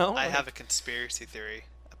chance, I have a conspiracy theory.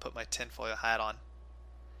 I put my tinfoil hat on.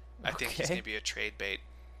 I think he's going to be a trade bait.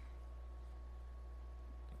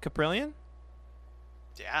 Caprillion?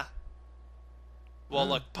 Yeah. Well,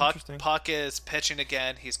 look, Puck is pitching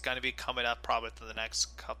again. He's going to be coming up probably within the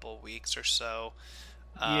next couple weeks or so.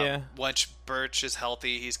 Once Birch is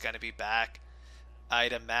healthy, he's going to be back.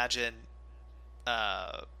 I'd imagine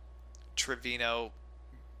Trevino,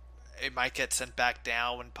 it might get sent back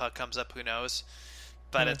down when Puck comes up. Who knows?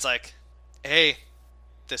 But it's like, hey,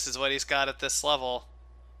 this is what he's got at this level.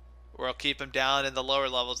 We'll keep him down in the lower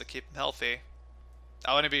levels to keep him healthy.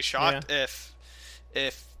 I wouldn't be shocked if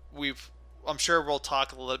I'm sure we'll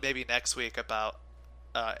talk a little maybe next week about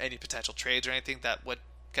any potential trades or anything that would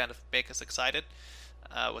kind of make us excited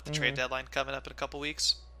with the trade deadline coming up in a couple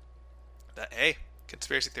weeks. That, hey,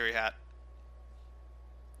 conspiracy theory hat.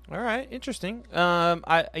 All right, interesting.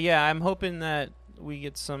 I'm hoping that we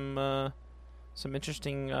get some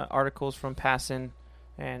interesting articles from Passan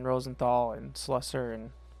and Rosenthal and Slusser and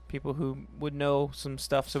people who would know some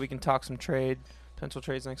stuff, so we can talk some potential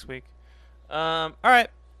trades next week. All right.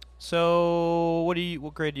 So what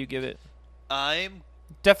grade do you give it? I'm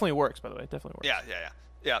definitely works, by the way. Definitely works.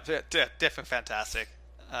 Yeah. Definitely fantastic.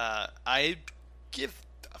 I'd give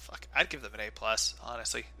them an A+.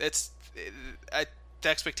 Honestly, the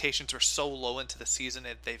expectations were so low into the season,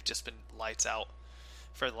 and they've just been lights out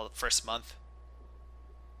for the first month.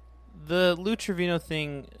 The Lou Trevino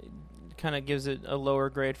thing kind of gives it a lower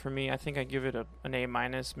grade for me. I think I give it an A-,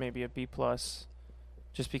 maybe a B+,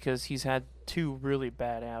 just because he's had 2 really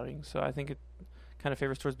bad outings. So I think it kind of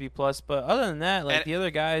favors towards B+. But other than that, like, the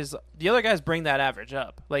other guys bring that average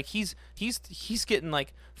up. Like, he's getting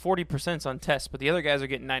like 40% on tests, but the other guys are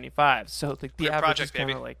getting 95. So like the average is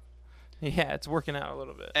kind of like, yeah, it's working out a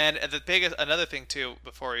little bit. And another thing too,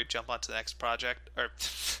 before we jump on to the next project or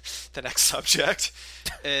the next subject,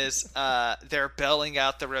 is they're bailing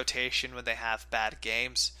out the rotation when they have bad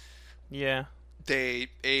games. Yeah, the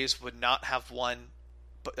A's would not have won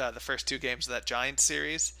the first 2 games of that Giants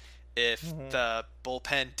series if the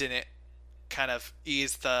bullpen didn't kind of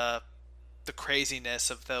ease the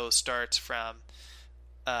craziness of those starts from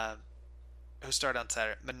who started on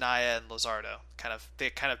Saturday, Manaea and Luzardo.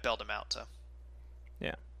 They kind of bailed them out. So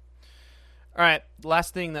yeah. All right,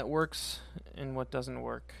 last thing that works and what doesn't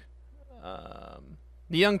work. The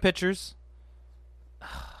young pitchers.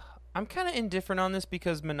 I'm kind of indifferent on this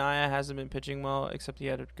because Manaea hasn't been pitching well, except he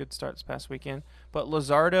had a good start this past weekend. But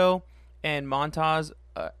Luzardo and Montas,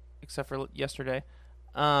 except for yesterday,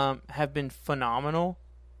 have been phenomenal.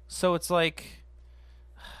 So it's like,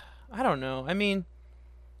 I don't know. I mean,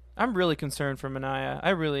 I'm really concerned for Manaea. I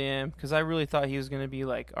really am, because I really thought he was going to be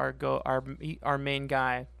like our main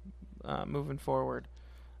guy moving forward.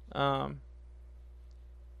 I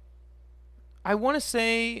want to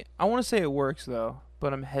say it works though,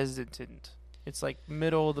 but I'm hesitant. It's like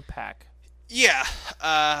middle of the pack. Yeah,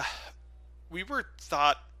 we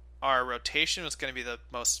thought our rotation was going to be the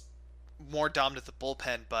more dominant the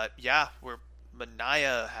bullpen, but yeah,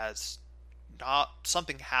 Manaea has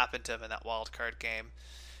something happened to him in that wild card game.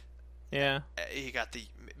 Yeah, he got the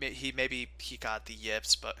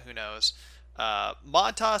yips, but who knows?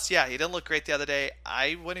 Montas, yeah, he didn't look great the other day.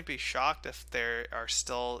 I wouldn't be shocked if there are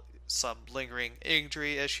still some lingering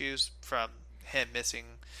injury issues from him missing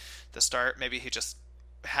the start. Maybe he just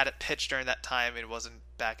had it pitched during that time and wasn't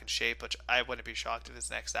back in shape, which I wouldn't be shocked if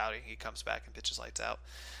his next outing he comes back and pitches lights out.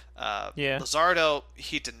 Luzardo,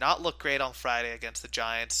 he did not look great on Friday against the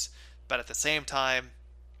Giants, but at the same time,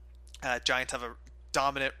 Giants have a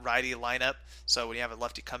dominant righty lineup, so when you have a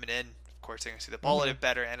lefty coming in, of course they're going to see the ball a bit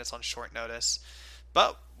better, and it's on short notice.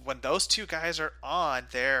 But when those 2 guys are on,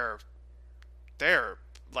 they're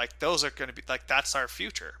like, those are going to be like, that's our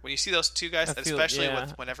future. When you see those 2 guys, especially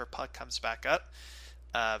with whenever Puck comes back up,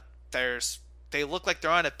 they look like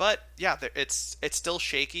they're on it. But yeah, it's still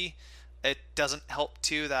shaky. It doesn't help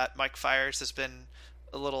too that Mike Fiers has been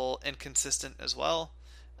a little inconsistent as well.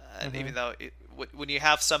 And even though when you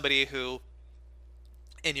have somebody who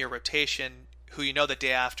in your rotation who the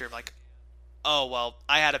day after, like, oh well,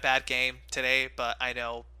 I had a bad game today, but I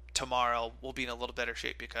know tomorrow we'll be in a little better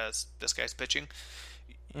shape because this guy's pitching.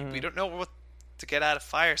 Mm. We don't know what to get out of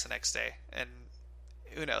Fires the next day, and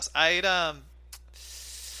who knows? I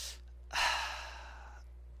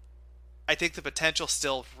think the potential's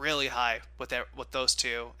still really high with those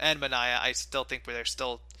two and Mania. I still think there's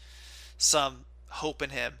still some hope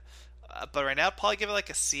in him, but right now I'd probably give it like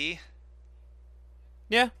a C.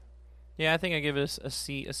 Yeah, I think I give it a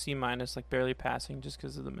C minus, like barely passing, just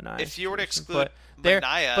because of the Mania. If you were to situation. exclude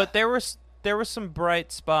Mania, but there were some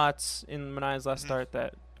bright spots in Mania's last start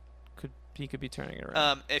that he could be turning it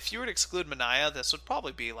around. If you were to exclude Mania, this would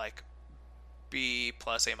probably be like B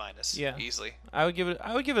plus A minus. Yeah, easily. I would give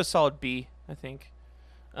it a solid B. I think,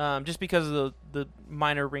 just because of the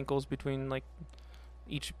minor wrinkles between like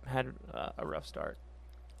each had a rough start.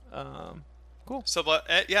 Cool. So, but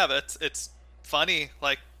it's funny.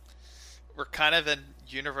 Like we're kind of in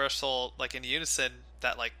universal, like in unison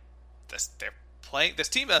that like they're playing. This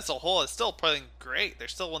team as a whole is still playing great. They're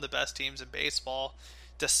still one of the best teams in baseball.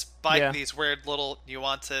 Despite these weird little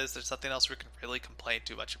nuances, there's nothing else we can really complain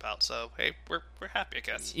too much about. So, hey, we're happy, I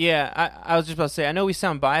guess. Yeah, I was just about to say, I know we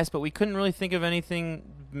sound biased, but we couldn't really think of anything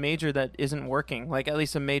major that isn't working, like at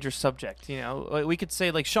least a major subject, you know? We could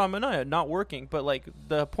say, like, Sean Manaea not working, but, like,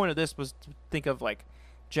 the point of this was to think of, like,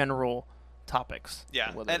 general topics.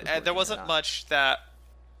 Yeah, and there wasn't much that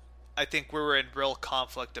I think we were in real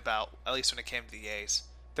conflict about, at least when it came to the A's.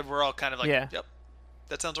 That we're all kind of like, yep.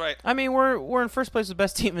 That sounds right. I mean, we're in first place, the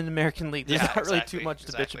best team in the American League. There's not really too much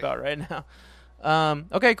to bitch about right now.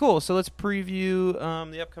 Okay, cool. So let's preview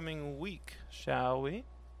the upcoming week, shall we?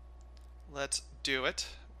 Let's do it.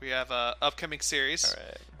 We have a upcoming series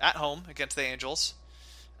at home against the Angels.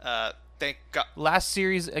 Thank God. Last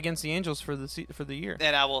series against the Angels for the year.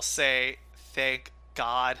 And I will say, thank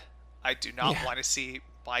God. I do not want to see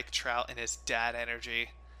Mike Trout and his dad energy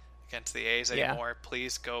against the A's anymore.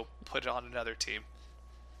 Please go put it on another team.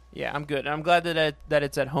 Yeah, I'm good. I'm glad that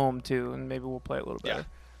it's at home too, and maybe we'll play it a little better.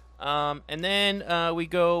 And then we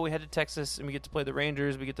head to Texas, and we get to play the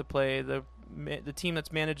Rangers. We get to play the team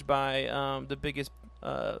that's managed by the biggest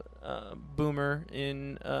boomer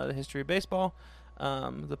in the history of baseball,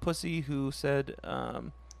 the pussy who said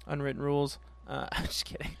unwritten rules. I'm just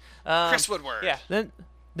kidding. Chris Woodward. Yeah.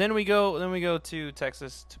 Then we go to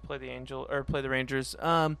Texas to play the Rangers.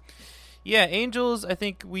 Yeah, Angels, I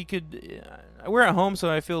think we could we're at home,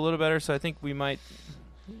 so I feel a little better, so I think we might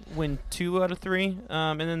win 2 out of 3.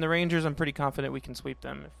 And then the Rangers, I'm pretty confident we can sweep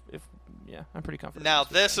them I'm pretty confident. Now,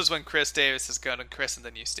 this is when Chris Davis is going to christen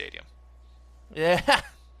the new stadium. Yeah.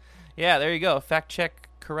 Yeah, there you go. Fact check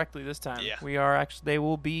correctly this time. Yeah. They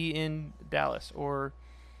will be in Dallas, or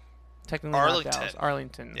technically Arlington. not Dallas.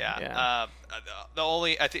 Arlington. Yeah.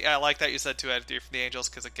 I think I like that you said 2 out of 3 from the Angels,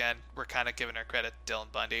 because again, we're kind of giving our credit to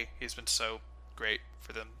Dylan Bundy. He's been so great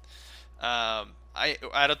for them. I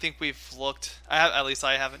don't think we've looked. At least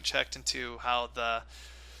I haven't checked into how the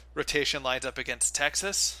rotation lines up against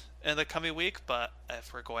Texas in the coming week. But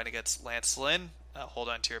if we're going against Lance Lynn, hold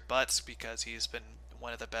on to your butts, because he's been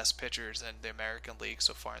one of the best pitchers in the American League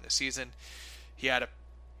so far in the season. He had a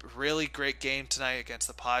really great game tonight against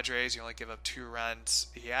the Padres. He only gave up 2 runs.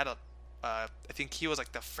 He had I think he was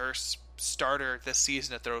like the first starter this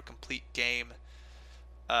season to throw a complete game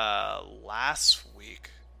last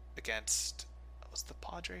week against, was the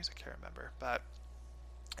Padres? I can't remember. But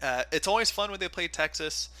it's always fun when they play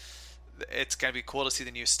Texas. It's going to be cool to see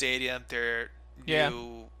the new stadium, their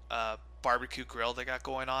new barbecue grill they got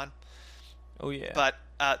going on. Oh, yeah. But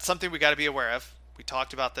something we got to be aware of. We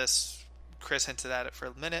talked about this. Chris hinted at it for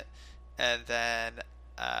a minute. And then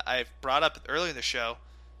I've brought up earlier in the show,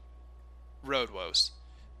 road woes.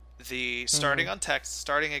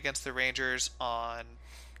 Starting against the Rangers on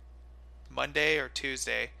Monday or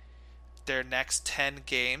Tuesday, their next 10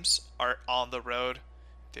 games are on the road.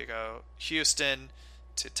 They go Houston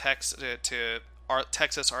to Texas,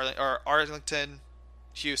 Arlington,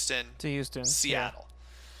 Houston, to Houston, Seattle.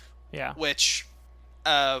 Yeah. Which,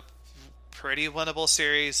 pretty winnable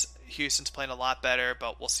series. Houston's playing a lot better,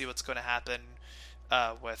 but we'll see what's going to happen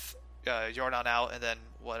with Jordan out, and then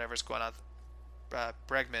whatever's going on with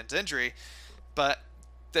Bregman's injury. But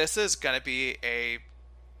this is going to be a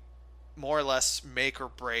more or less make or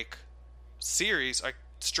break series, a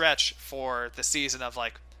stretch for the season of,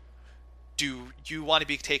 like, do you want to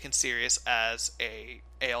be taken serious as a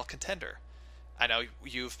AL contender? I know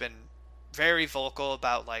you've been very vocal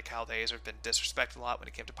about, like, how the A's have been disrespected a lot when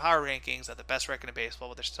it came to power rankings at the best record in baseball,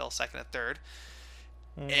 but they're still second and third.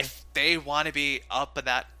 If they want to be up in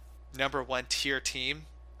that number 1 tier team,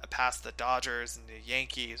 past the Dodgers and the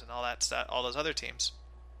Yankees and all that stuff, all those other teams,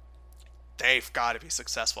 they've got to be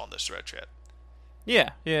successful on this road trip. Yeah.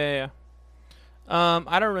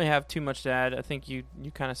 I don't really have too much to add. I think you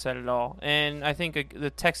kind of said it all. And I think the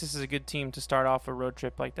Texas is a good team to start off a road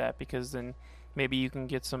trip like that, because then maybe you can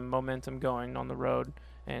get some momentum going on the road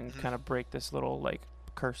and kind of break this little like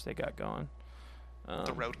curse they got going.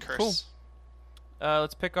 The road curse. Cool.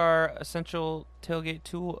 Let's pick our essential tailgate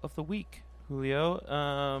tool of the week.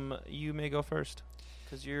 Julio, you may go first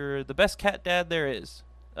because you're the best cat dad there is.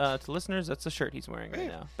 To listeners, that's the shirt he's wearing right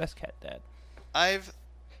now. Best cat dad. I've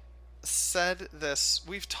said this.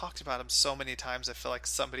 We've talked about him so many times. I feel like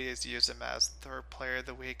somebody has used him as third player of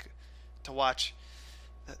the week to watch.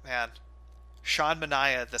 Man, Sean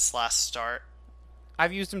Manaea this last start.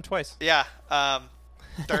 I've used him twice. Yeah.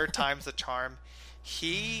 Third time's the charm.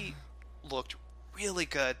 He looked really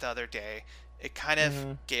good the other day. It kind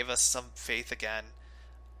of gave us some faith again.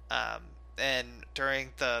 And during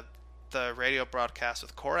the radio broadcast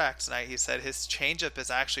with Korak tonight, he said his changeup is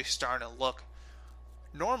actually starting to look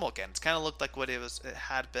normal again. It's kind of looked like what it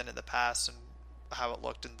had been in the past and how it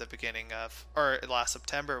looked in the beginning of, or last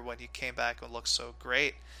September when he came back and looked so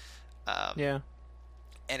great. Yeah.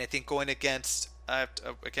 And I think going against,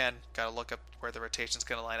 again, got to look up where the rotation's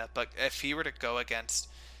going to line up, but if he were to go against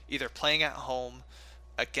either playing at home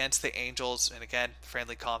against the Angels, and again,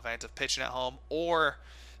 friendly confines of pitching at home, or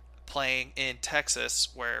playing in Texas,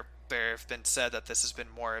 where there have been said that this has been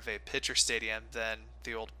more of a pitcher stadium than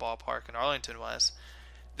the old ballpark in Arlington was,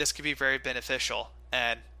 this could be very beneficial.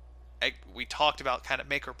 And we talked about kind of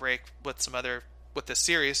make or break with this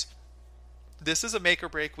series. This is a make or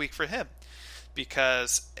break week for him,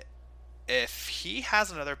 because if he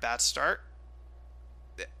has another bad start,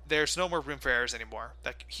 there's no more room for errors anymore.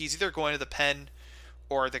 Like, he's either going to the pen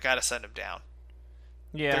or they got to send him down.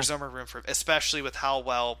 Yeah. There's no more room for, especially with how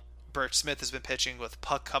well Burt Smith has been pitching, with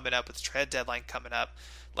puck coming up, with trade deadline coming up.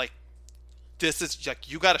 Like, this is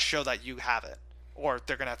like, you got to show that you have it, or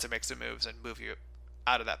they're going to have to make some moves and move you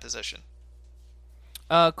out of that position.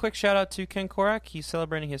 Quick shout out to Ken Korak. He's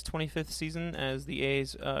celebrating his 25th season as the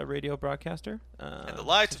A's radio broadcaster. And the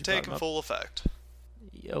lights have taken full effect.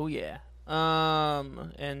 Oh yeah.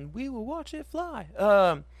 And we will watch it fly.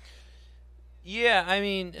 Yeah, I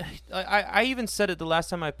mean, I even said it the last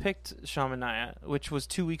time I picked Sean Manaea, which was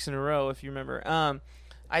 2 weeks in a row, if you remember.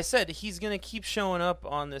 I said he's going to keep showing up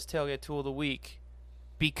on this tailgate tool of the week,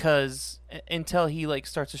 because until he like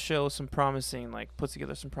starts to show some promising, like puts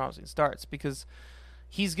together some promising starts, because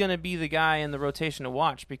he's going to be the guy in the rotation to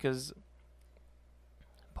watch, because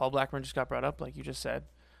Paul Blackburn just got brought up, like you just said,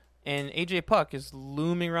 and AJ Puck is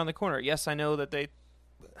looming around the corner. Yes, I know that they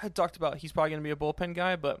had talked about he's probably going to be a bullpen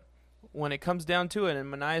guy, but when it comes down to it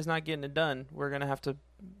and Manaea's not getting it done, we're going to have to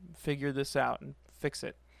figure this out and fix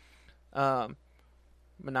it.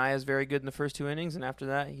 Manaea is very good in the first 2 innings, and after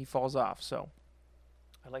that, he falls off. So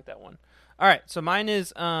I like that one. All right, so mine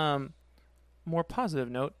is more positive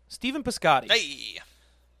note. Stephen Piscotty. Hey!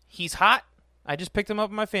 He's hot. I just picked him up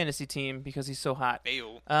on my fantasy team because he's so hot.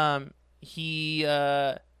 He,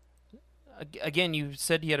 again, you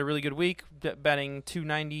said he had a really good week, batting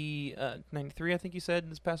 290, 93, I think you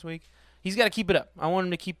said, this past week. He's got to keep it up. I want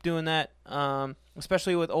him to keep doing that,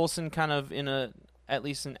 especially with Olsen kind of in at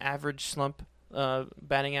least an average slump,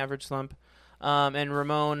 batting average slump. And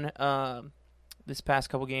Ramon, this past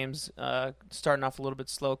couple games, starting off a little bit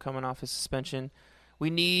slow, coming off his suspension. We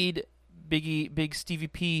need Big Stevie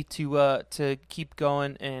P to keep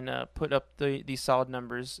going and put up these solid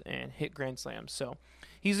numbers and hit grand slams. So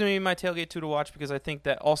he's going to be my tailgate too to watch, because I think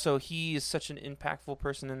that also he is such an impactful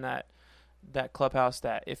person in that clubhouse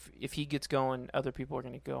that if he gets going, other people are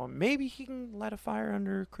going to go, and maybe he can light a fire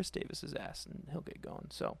under Chris Davis's ass and he'll get going.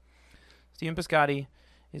 So Stephen Piscotty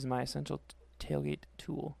is my essential tailgate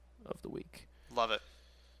tool of the week. Love it.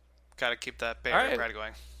 Got to keep that Bay Area pride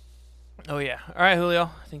going. Oh, yeah. All right, Julio.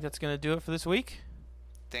 I think that's going to do it for this week.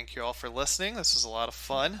 Thank you all for listening. This was a lot of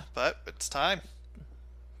fun, but it's time.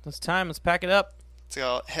 It's time. Let's pack it up. Let's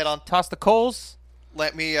go head on. Toss the coals.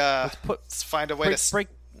 Let me let's find a way to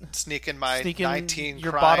sneak in my 19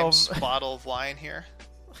 crimes bottle of wine here.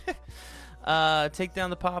 Take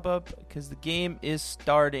down the pop-up because the game is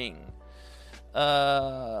starting.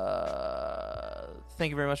 Thank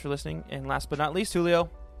you very much for listening. And last but not least, Julio.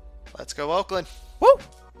 Let's go, Oakland. Woo!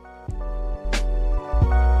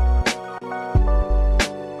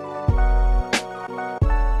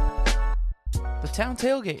 The Town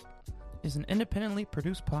Tailgate is an independently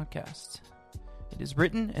produced podcast. It is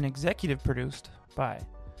written and executive produced by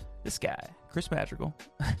this guy, Chris Madrigal,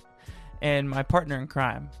 and my partner in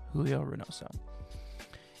crime, Julio Reynoso.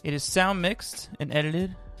 It is sound mixed and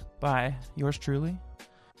edited by yours truly.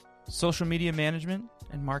 Social media management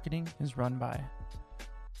and marketing is run by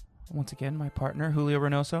once again, my partner, Julio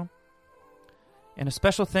Reynoso. And a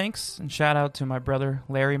special thanks and shout out to my brother,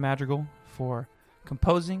 Larry Madrigal, for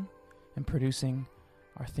composing and producing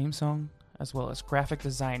our theme song, as well as graphic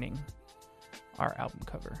designing our album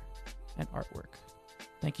cover and artwork.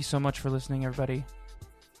 Thank you so much for listening, everybody.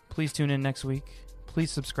 Please tune in next week.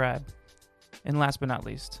 Please subscribe. And last but not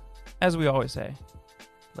least, as we always say,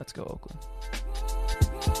 let's go Oakland.